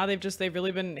there, and now they've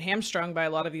really been hamstrung by a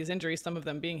lot of these injuries, some of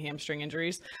them being hamstring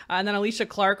injuries. And then Alicia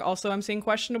Clark also I'm seeing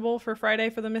questionable for Friday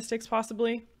for the Mystics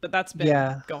possibly, but that's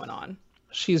been going on.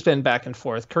 She's been back and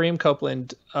forth. Kareem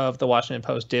Copeland of the Washington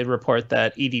Post did report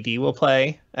that EDD will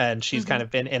play, and she's kind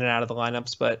of been in and out of the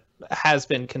lineups, but has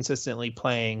been consistently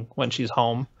playing when she's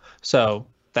home. So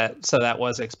that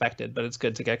was expected, but it's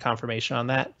good to get confirmation on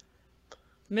that.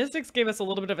 Mystics gave us a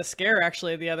little bit of a scare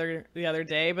actually the other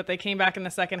day, but they came back in the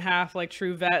second half like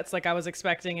true vets, like I was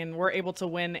expecting, and were able to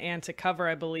win and to cover,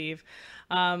 I believe.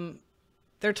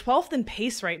 They're 12th in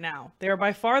pace right now. They are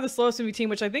by far the slowest moving team,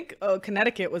 which I think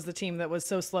Connecticut was the team that was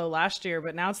so slow last year,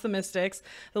 but now it's the Mystics.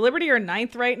 The Liberty are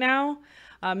 9th right now.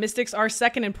 Mystics are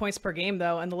 2nd in points per game,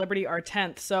 though, and the Liberty are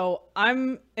 10th. So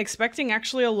I'm expecting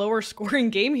actually a lower scoring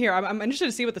game here. I'm interested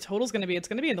to see what the total is going to be. It's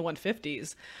going to be in the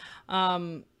 150s.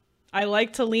 I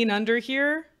like to lean under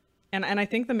here, and I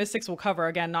think the Mystics will cover,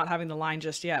 again, not having the line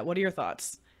just yet. What are your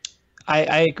thoughts?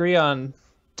 I agree on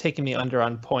taking the under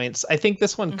on points. I think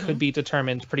this one could be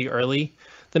determined pretty early.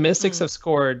 The Mystics have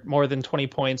scored more than 20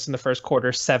 points in the first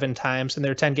quarter 7 times in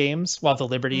their 10 games, while the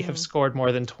Liberty have scored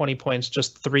more than 20 points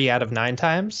just 3 out of 9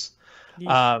 times.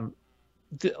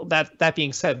 That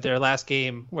being said, their last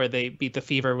game where they beat the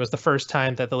Fever was the first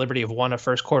time that the Liberty have won a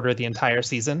first quarter of the entire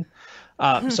season.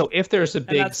 So if there's a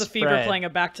big and that's the spread, Fever playing a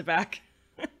back-to-back.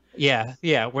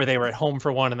 yeah, where they were at home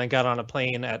for one and then got on a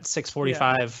plane at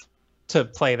 6:45 to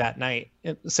play that night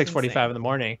at 6:45 in the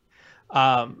morning.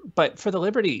 But for the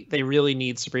Liberty, they really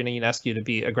need Sabrina Ionescu to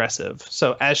be aggressive.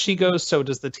 So as she goes, so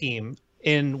does the team.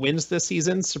 In wins this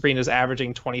season, Sabrina's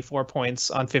averaging 24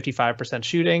 points on 55%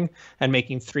 shooting and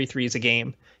making 3 threes a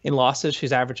game. In losses,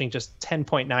 she's averaging just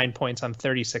 10.9 points on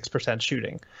 36%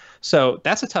 shooting. So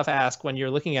that's a tough ask when you're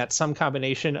looking at some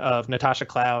combination of Natasha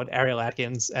Cloud, Ariel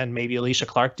Atkins, and maybe Alicia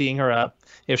Clark D'ing her up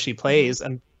if she plays.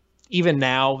 And even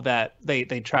now that they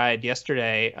tried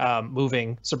yesterday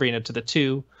moving Sabrina to the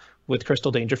 2 with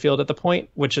Crystal Dangerfield at the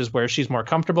point, which is where she's more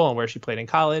comfortable and where she played in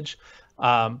college.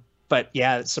 But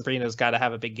yeah, Sabrina's got to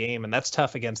have a big game, and that's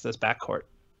tough against this backcourt.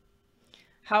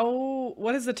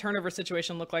 What does the turnover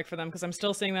situation look like for them? Because I'm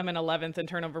still seeing them in 11th in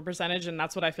turnover percentage, and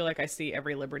that's what I feel like I see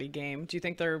every Liberty game. Do you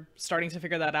think they're starting to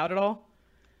figure that out at all?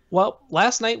 Well,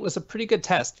 last night was a pretty good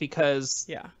test because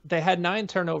they had 9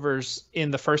 turnovers in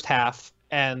the first half,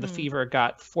 and the Fever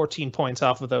got 14 points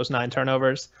off of those 9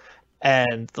 turnovers,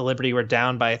 and the Liberty were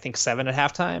down by, I think, 7 at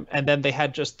halftime, and then they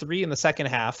had just 3 in the second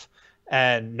half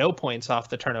and no points off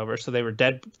the turnovers, so they were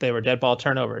dead ball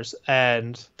turnovers,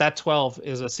 and that 12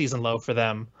 is a season low for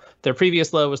them. Their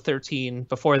previous low was 13.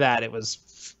 Before that, it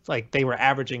was like they were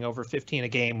averaging over 15 a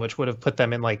game, which would have put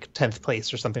them in like 10th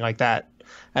place or something like that.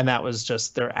 And that was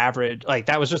just their average. Like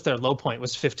that was just their low point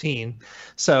was 15.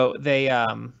 So they,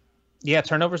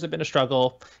 turnovers have been a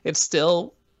struggle. It's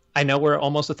still, I know we're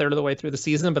almost a third of the way through the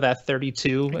season, but that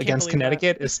 32 against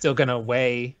Connecticut is still going to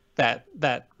weigh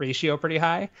that ratio pretty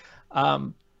high.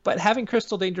 But having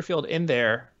Crystal Dangerfield in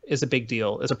there is a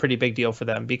pretty big deal for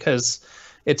them because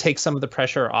it takes some of the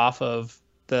pressure off of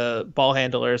the ball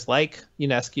handlers like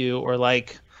Ionescu or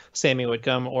like Sammy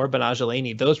Whitcomb or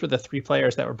Benajelani. Those were the 3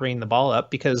 players that were bringing the ball up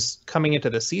because coming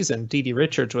into the season, Didi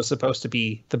Richards was supposed to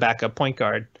be the backup point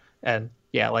guard. And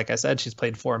yeah, like I said, she's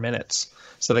played 4 minutes.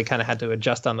 So they kind of had to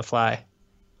adjust on the fly.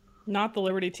 Not the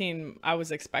Liberty team I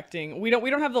was expecting. We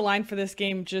don't have the line for this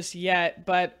game just yet,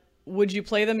 but would you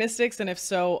play the Mystics? And if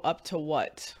so, up to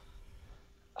what?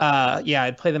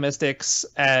 I'd play the Mystics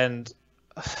and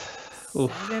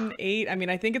 7, 8. I mean,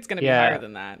 I think it's going to be higher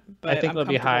than that, but I think it'll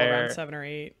be higher. Around 7 or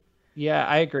 8. Yeah,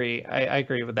 I agree. I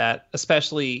agree with that.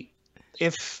 Especially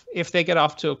if they get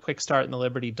off to a quick start and the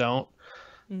Liberty don't,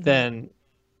 then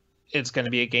it's going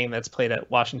to be a game that's played at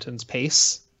Washington's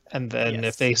pace. And then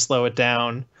if they slow it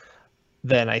down,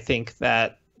 then I think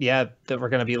that that we're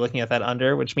going to be looking at that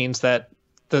under, which means that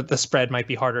the spread might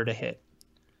be harder to hit.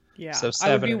 Yeah, so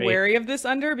I would be wary of this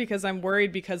under because I'm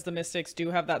worried because the Mystics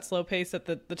do have that slow pace that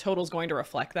the total is going to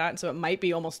reflect that. And so it might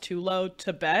be almost too low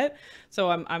to bet. So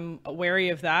I'm wary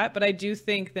of that. But I do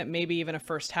think that maybe even a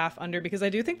first half under because I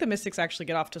do think the Mystics actually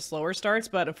get off to slower starts.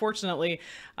 But unfortunately,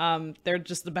 they're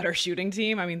just the better shooting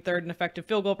team. I mean, 3rd in effective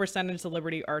field goal percentage, the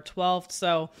Liberty are 12th.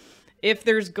 So if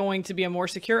there's going to be a more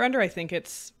secure under, I think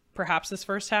it's perhaps this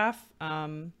first half.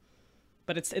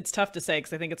 But it's tough to say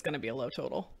because I think it's going to be a low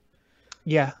total.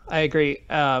 Yeah, I agree.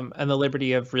 And the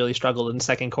Liberty have really struggled in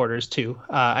second quarters too.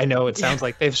 I know it sounds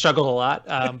like they've struggled a lot,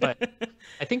 but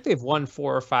I think they've won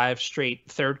 4 or 5 straight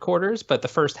third quarters, but the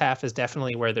first half is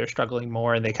definitely where they're struggling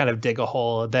more and they kind of dig a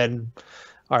hole and then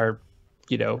are,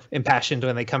 impassioned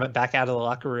when they come back out of the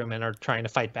locker room and are trying to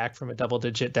fight back from a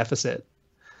double-digit deficit.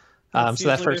 So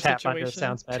that first half under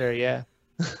sounds better, yeah.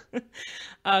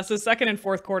 So second and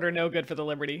fourth quarter, no good for the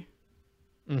Liberty.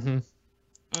 Mm-hmm.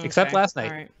 Okay. Except last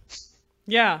night. All right.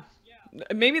 Yeah.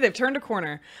 Maybe they've turned a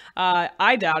corner.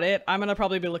 I doubt it. I'm going to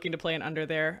probably be looking to play an under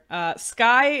there.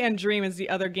 Sky and Dream is the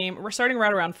other game. We're starting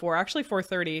right around 4, actually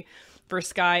 4:30 for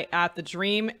Sky at the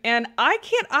Dream. And I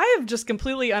have just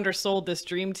completely undersold this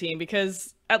Dream team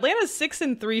because Atlanta's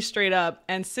 6-3 straight up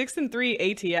and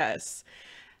 6-3 ATS.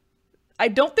 I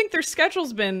don't think their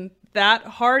schedule's been that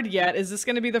hard yet. Is this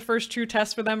going to be the first true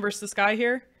test for them versus Sky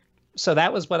here? So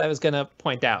that was what I was going to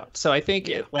point out. So I think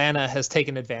Atlanta has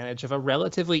taken advantage of a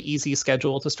relatively easy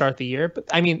schedule to start the year. But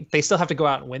I mean, they still have to go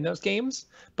out and win those games.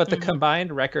 But the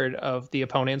combined record of the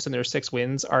opponents in their 6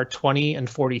 wins are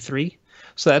 20-43.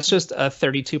 So that's just a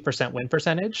 32% win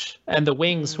percentage. And the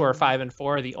Wings, who are 5-4,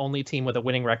 are the only team with a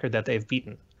winning record that they've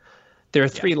beaten. Their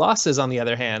 3 losses, on the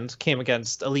other hand, came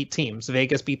against elite teams.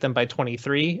 Vegas beat them by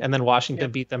 23, and then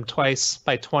Washington beat them twice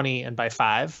by 20 and by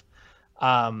 5.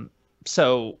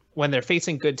 So when they're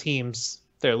facing good teams,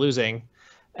 they're losing.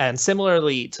 And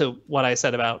similarly to what I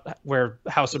said about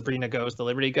how Sabrina goes, the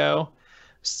Liberty go,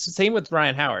 same with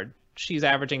Ryan Howard. She's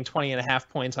averaging 20.5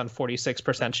 points on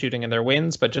 46% shooting in their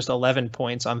wins, but just 11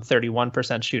 points on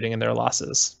 31% shooting in their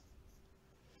losses.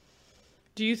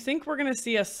 Do you think we're going to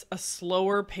see a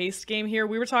slower paced game here?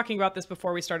 We were talking about this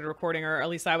before we started recording, or at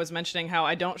least I was mentioning how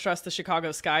I don't trust the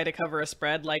Chicago Sky to cover a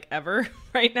spread like ever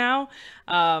right now.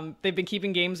 They've been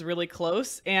keeping games really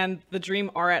close, and the Dream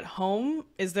are at home.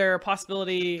 Is there a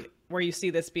possibility where you see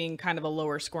this being kind of a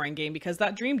lower scoring game? Because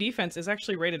that Dream defense is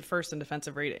actually rated first in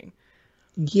defensive rating.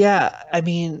 Yeah, I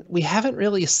mean, we haven't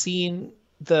really seen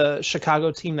the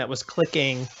Chicago team that was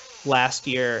clicking last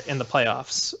year in the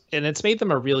playoffs, and it's made them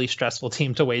a really stressful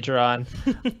team to wager on.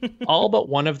 All but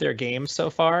one of their games so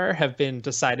far have been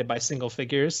decided by single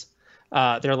figures.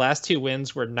 Their last 2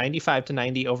 wins were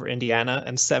 95-90 over Indiana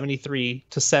and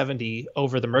 73-70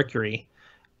 over the Mercury,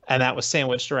 and that was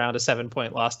sandwiched around a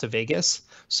 7-point loss to Vegas.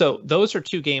 So those are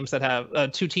 2 games that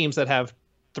have 2 teams that have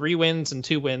 3 wins and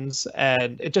 2 wins,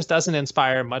 and it just doesn't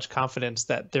inspire much confidence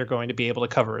that they're going to be able to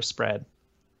cover a spread.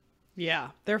 Yeah,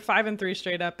 they're 5-3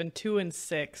 straight up and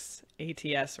 2-6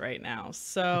 ATS right now.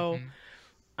 So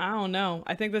I don't know.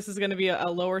 I think this is going to be a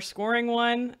lower scoring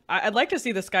one. I'd like to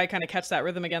see the Sky kind of catch that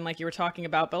rhythm again, like you were talking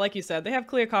about. But like you said, they have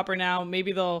Clea Copper now.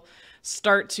 Maybe they'll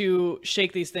start to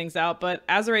shake these things out. But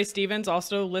Azurá Stevens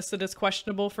also listed as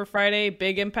questionable for Friday.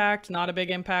 Big impact, not a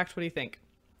big impact. What do you think?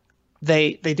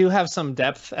 They do have some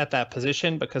depth at that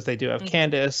position because they do have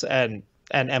Candace and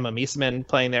Emma Miesemann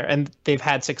playing there. And they've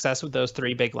had success with those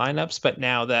 3 big lineups. But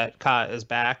now that Ka is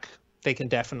back, they can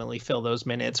definitely fill those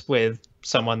minutes with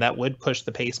someone that would push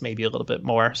the pace maybe a little bit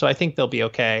more. So I think they'll be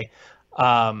okay.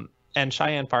 And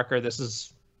Cheyenne Parker, this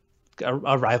is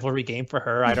a rivalry game for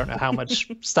her. I don't know how much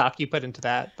stock you put into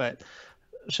that, but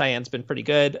Cheyenne's been pretty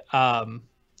good.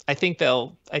 I think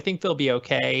they'll be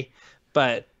okay,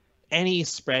 but any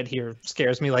spread here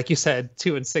scares me. Like you said,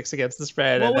 2-6 against the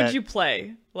spread. What would you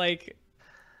play? Like,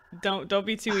 don't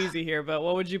be too easy here, but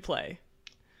what would you play?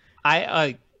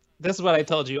 This is what I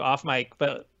told you off mic,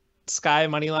 but Sky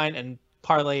moneyline and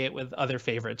parlay it with other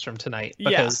favorites from tonight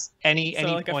because any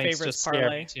like points just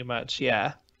scare me too much.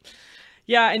 Yeah,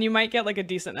 and you might get like a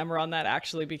decent number on that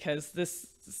actually, because this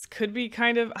could be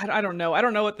kind of, I don't know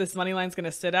what this money line is going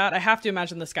to sit at. I have to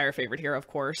imagine the Sky are favorite here, of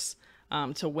course,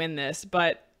 to win this,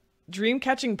 but dream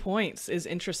catching points is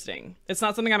interesting. It's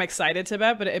not something I'm excited to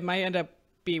bet, but it might end up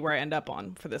be where I end up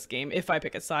on for this game if I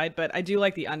pick a side. But I do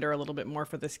like the under a little bit more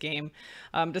for this game,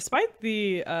 despite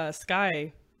the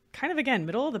Sky kind of, again,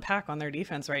 middle of the pack on their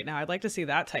defense right now. I'd like to see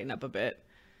that tighten up a bit.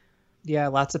 Yeah,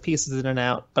 lots of pieces in and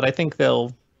out, but I think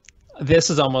this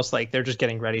is almost like they're just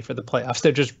getting ready for the playoffs.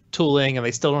 They're just tooling, and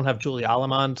they still don't have Julie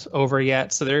Allemande over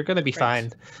yet, so they're going to be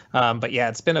fine. But yeah,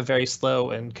 it's been a very slow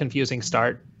and confusing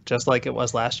start, just like it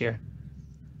was last year.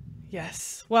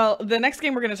 Yes. Well, the next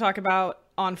game we're going to talk about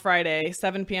on Friday,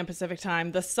 7 p.m. Pacific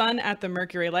time, the Sun at the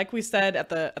Mercury. Like we said at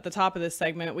the top of this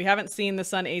segment, we haven't seen the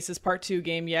Sun Aces Part 2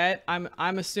 game yet.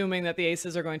 I'm assuming that the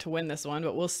Aces are going to win this one,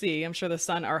 but we'll see. I'm sure the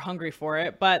Sun are hungry for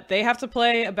it, but they have to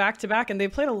play a back-to-back, and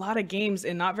they've played a lot of games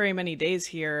in not very many days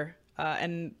here,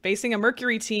 and facing a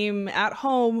Mercury team at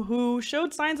home who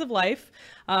showed signs of life,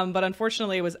 but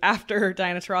unfortunately it was after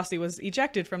Diana Taurasi was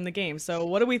ejected from the game. So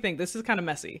what do we think? This is kind of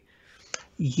messy.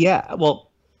 Yeah, well,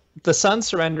 the Sun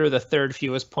surrender the 3rd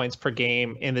fewest points per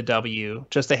game in the W,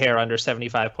 just a hair under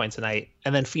 75 points a night.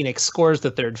 And then Phoenix scores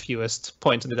the 3rd fewest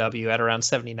points in the W at around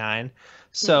 79.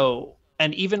 So,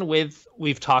 and even with,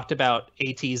 we've talked about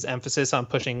AT's emphasis on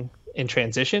pushing in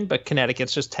transition, but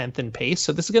Connecticut's just 10th in pace.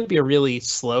 So this is going to be a really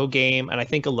slow game, and I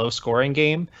think a low scoring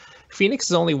game. Phoenix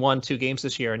has only won 2 games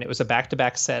this year, and it was a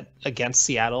back-to-back set against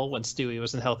Seattle when Stewie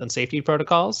was in health and safety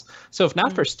protocols. So if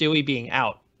not for Stewie being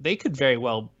out, they could very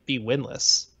well be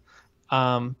winless.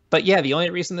 But yeah, the only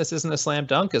reason this isn't a slam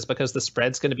dunk is because the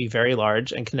spread's going to be very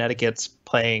large and Connecticut's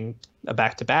playing a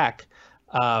back-to-back.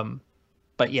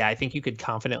 But yeah, I think you could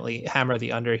confidently hammer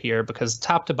the under here because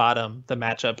top to bottom, the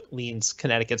matchup leans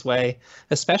Connecticut's way,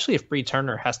 especially if Bree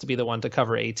Turner has to be the one to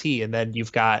cover AT. And then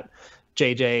you've got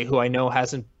JJ, who I know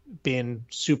hasn't been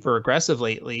super aggressive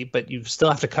lately, but you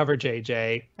still have to cover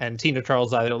JJ, and Tina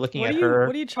Charles either looking at her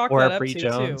what do you chalk or that at Bree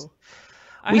Jones. Too?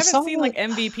 I haven't seen like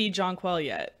MVP Jonquel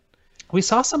yet. We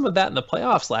saw some of that in the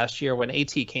playoffs last year when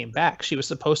AT came back. She was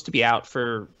supposed to be out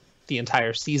for the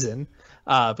entire season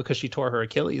because she tore her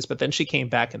Achilles, but then she came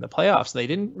back in the playoffs. They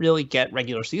didn't really get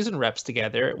regular season reps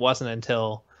together. It wasn't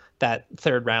until that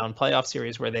 3rd round playoff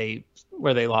series where they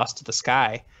lost to the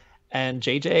Sky, and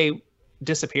JJ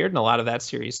disappeared in a lot of that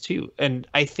series too. And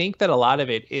I think that a lot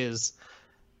of it is,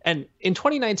 and in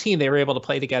 2019, they were able to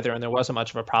play together and there wasn't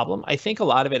much of a problem. I think a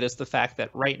lot of it is the fact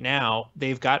that right now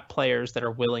they've got players that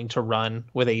are willing to run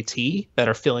with AT that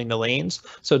are filling the lanes.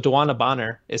 So Dewana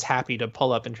Bonner is happy to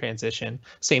pull up in transition.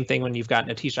 Same thing when you've got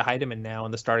Natisha Heidemann now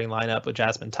in the starting lineup with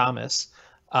Jasmine Thomas.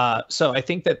 So I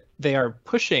think that they're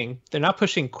not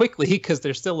pushing quickly because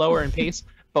they're still lower in pace,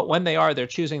 but when they are, they're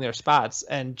choosing their spots,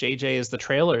 and JJ is the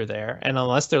trailer there. And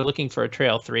unless they're looking for a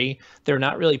trail 3, they're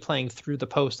not really playing through the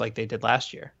post like they did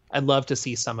last year. I'd love to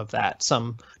see some of that,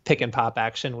 some pick and pop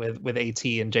action with AT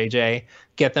and JJ,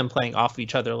 get them playing off of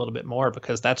each other a little bit more,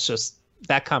 because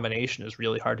that combination is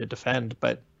really hard to defend,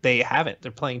 but they haven't.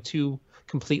 They're playing 2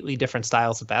 completely different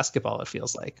styles of basketball, it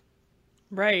feels like.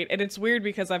 Right. And it's weird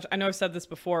because I know I've said this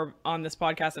before on this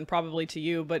podcast and probably to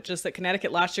you, but just that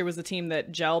Connecticut last year was the team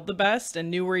that gelled the best and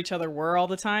knew where each other were all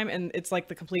the time. And it's like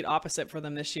the complete opposite for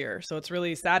them this year. So it's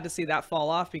really sad to see that fall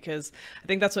off, because I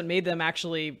think that's what made them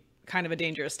actually kind of a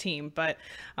dangerous team. But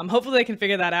hopefully they can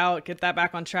figure that out, get that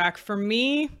back on track. For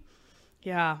me,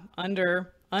 yeah,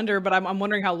 under, but I'm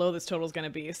wondering how low this total is going to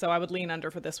be. So I would lean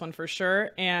under for this one for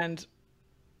sure. And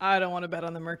I don't want to bet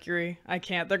on the Mercury. I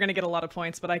can't. They're going to get a lot of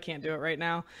points, but I can't do it right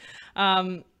now.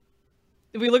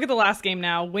 If we look at the last game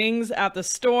now, Wings at the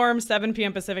Storm, 7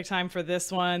 p.m. Pacific time for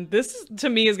this one. This, to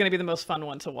me, is going to be the most fun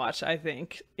one to watch, I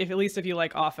think, at least if you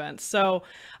like offense. So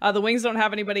the Wings don't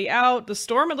have anybody out. The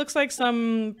Storm, it looks like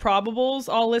some probables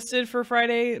all listed for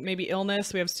Friday. Maybe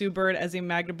illness. We have Sue Bird, Ezzy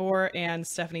Magdeburg, and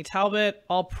Stephanie Talbot.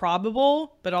 All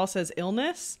probable, but all says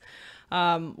illness.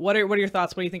 What are your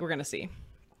thoughts? What do you think we're going to see?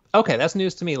 Okay, that's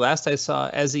news to me. Last I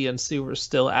saw, Ezzy and Sue were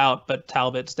still out, but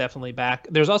Talbot's definitely back.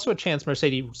 There's also a chance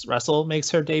Mercedes Russell makes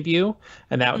her debut,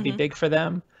 and that would be big for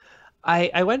them.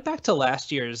 I went back to last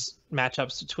year's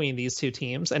matchups between these two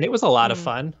teams, and it was a lot of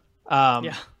fun.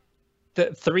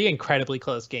 The 3 incredibly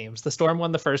close games. The Storm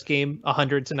won the first game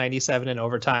 100-97 in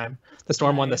overtime. The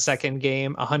Storm won the second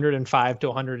game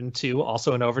 105-102,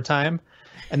 also in overtime.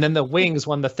 And then the Wings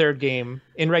won the third game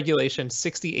in regulation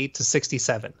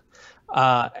 68-67.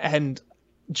 And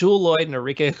Jewel Lloyd and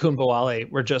Arike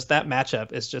Ogunbowale were just, that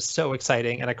matchup is just so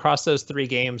exciting. And across those 3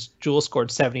 games, Jewel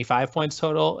scored 75 points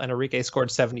total and Arike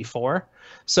scored 74.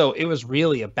 So it was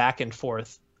really a back and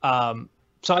forth. So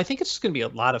I think it's just going to be a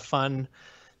lot of fun.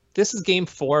 This is game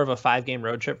 4 of a 5-game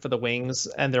road trip for the Wings,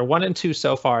 and they're 1-2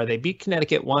 so far. They beat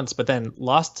Connecticut once, but then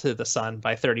lost to the Sun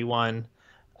by 31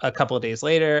 a couple of days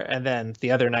later. And then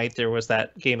the other night there was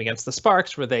that game against the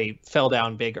Sparks where they fell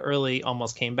down big early,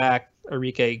 almost came back.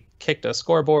 Arike kicked a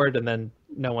scoreboard and then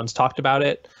no one's talked about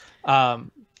it.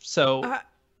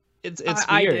 It's weird.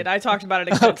 I did. I talked about it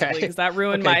extensively because that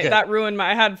ruined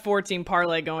I had 14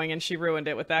 parlay going and she ruined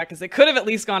it with that because it could have at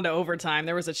least gone to overtime.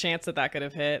 There was a chance that could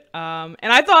have hit. And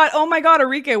I thought, oh my God,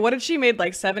 Arike, what did she made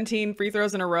like 17 free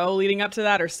throws in a row leading up to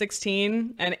that, or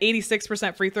 16, and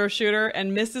 86% free throw shooter,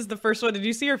 and misses the first one. Did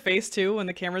you see her face too when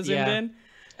the camera zoomed in?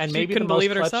 And she maybe couldn't believe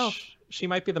it herself. She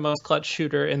might be the most clutch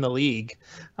shooter in the league.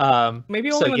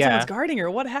 Maybe only when someone's guarding her.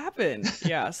 What happened?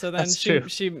 Yeah. So then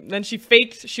she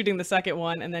faked shooting the second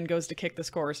one and then goes to kick the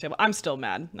scorer's table. I'm still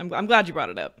mad. I'm glad you brought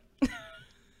it up.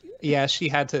 Yeah, she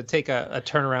had to take a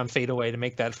turnaround fadeaway to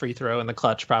make that free throw in the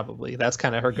clutch. Probably that's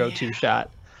kind of her go-to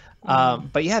shot.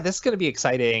 But yeah, this is going to be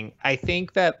exciting. I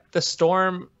think that the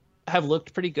Storm have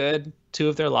looked pretty good. 2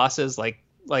 of their losses, like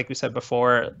we said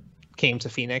before, came to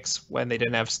Phoenix when they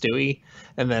didn't have Stewie,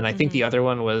 and then I think the other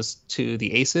one was to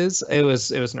the Aces. It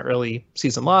was an early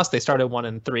season loss. They started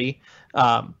 1-3,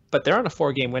 but they're on a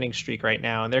 4-game winning streak right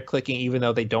now, and they're clicking even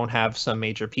though they don't have some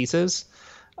major pieces.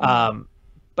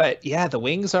 But yeah, the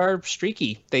Wings are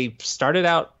streaky. They started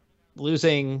out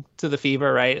losing to the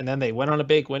Fever, right, and then they went on a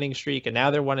big winning streak, and now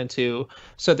they're 1-2.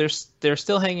 So they're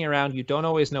still hanging around. You don't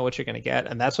always know what you're going to get,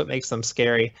 and that's what makes them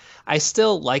scary. I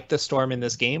still like the Storm in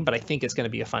this game, but I think it's going to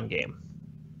be a fun game.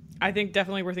 I think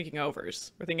definitely we're thinking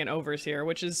overs. We're thinking overs here,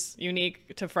 which is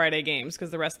unique to Friday games because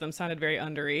the rest of them sounded very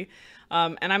undery.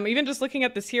 And I'm even just looking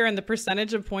at this here, and the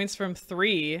percentage of points from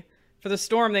 3. For the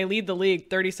Storm, they lead the league,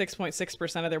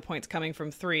 36.6% of their points coming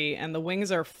from 3, and the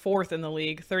Wings are 4th in the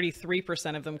league,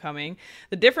 33% of them coming.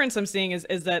 The difference I'm seeing is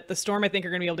that the Storm, I think, are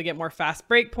going to be able to get more fast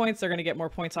break points. They're going to get more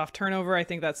points off turnover. I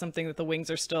think that's something that the Wings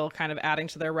are still kind of adding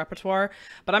to their repertoire.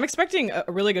 But I'm expecting a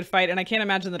really good fight, and I can't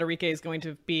imagine that Arike is going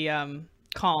to be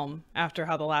calm after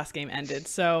how the last game ended.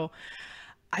 So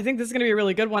I think this is going to be a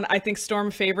really good one. I think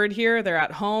Storm favored here. They're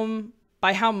at home.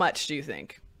 By how much do you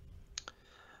think?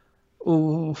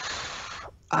 Ooh,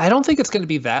 I don't think it's going to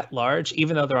be that large,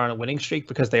 even though they're on a winning streak,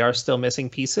 because they are still missing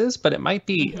pieces, but it might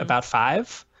be about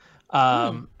 5.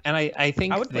 And I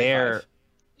think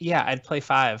I'd play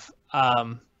 5.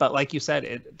 But like you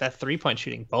said, that 3-point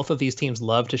shooting, both of these teams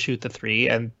love to shoot the 3,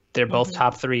 and they're both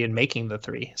top 3 in making the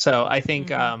 3. So I think,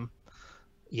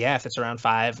 if it's around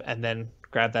 5, and then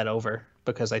grab that over,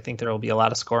 because I think there will be a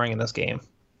lot of scoring in this game.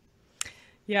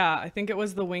 Yeah, I think it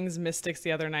was the Wings Mystics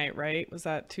the other night, right? Was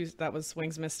that that was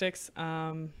Wings Mystics?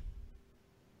 And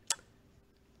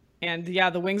yeah,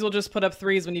 the Wings will just put up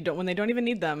 3s when they don't even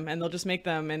need them, and they'll just make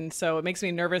them. And so it makes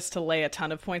me nervous to lay a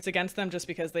ton of points against them just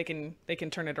because they can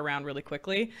turn it around really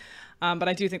quickly. But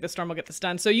I do think the Storm will get this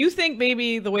done. So you think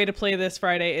maybe the way to play this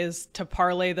Friday is to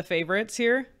parlay the favorites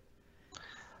here?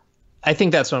 I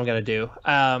think that's what I'm going to do.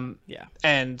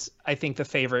 And I think the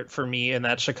favorite for me in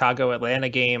that Chicago-Atlanta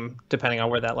game, depending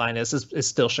on where that line is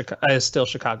still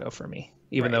Chicago for me,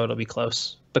 even though it'll be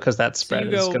close, because that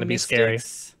spread is going to be scary.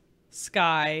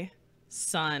 Sky,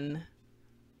 Sun,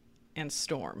 and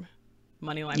Storm.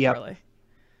 Moneyline parlay.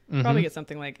 Probably get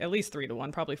something like at least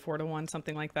 3-1, probably 4-1,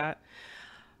 something like that.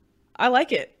 I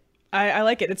like it. I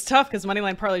like it. It's tough because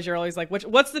moneyline parlays, you're always like,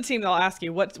 what's the team? They'll ask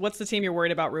you, what's the team you're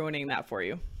worried about ruining that for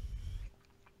you?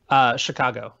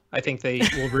 Chicago. I think they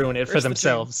will ruin it for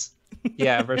themselves.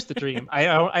 Yeah, versus the Dream. I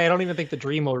don't even think the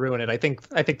Dream will ruin it. I think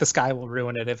the Sky will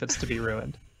ruin it if it's to be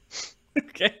ruined.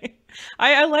 Okay.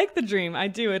 I like the dream. I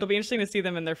do. It'll be interesting to see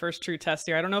them in their first true test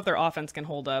here. I don't know if their offense can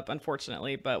hold up,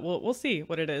 unfortunately, but we'll see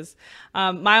what it is.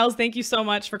 Miles, thank you so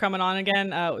much for coming on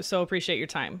again. So appreciate your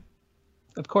time.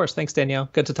 Of course. Thanks, Danielle.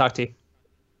 Good to talk to you.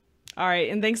 All right.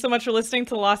 And thanks so much for listening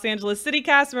to the Los Angeles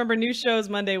CityCast. Remember, new shows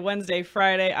Monday, Wednesday,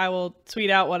 Friday. I will tweet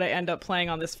out what I end up playing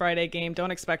on this Friday game. Don't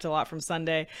expect a lot from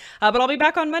Sunday. But I'll be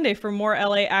back on Monday for more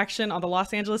LA action on the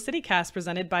Los Angeles CityCast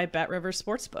presented by BetRivers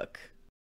Sportsbook.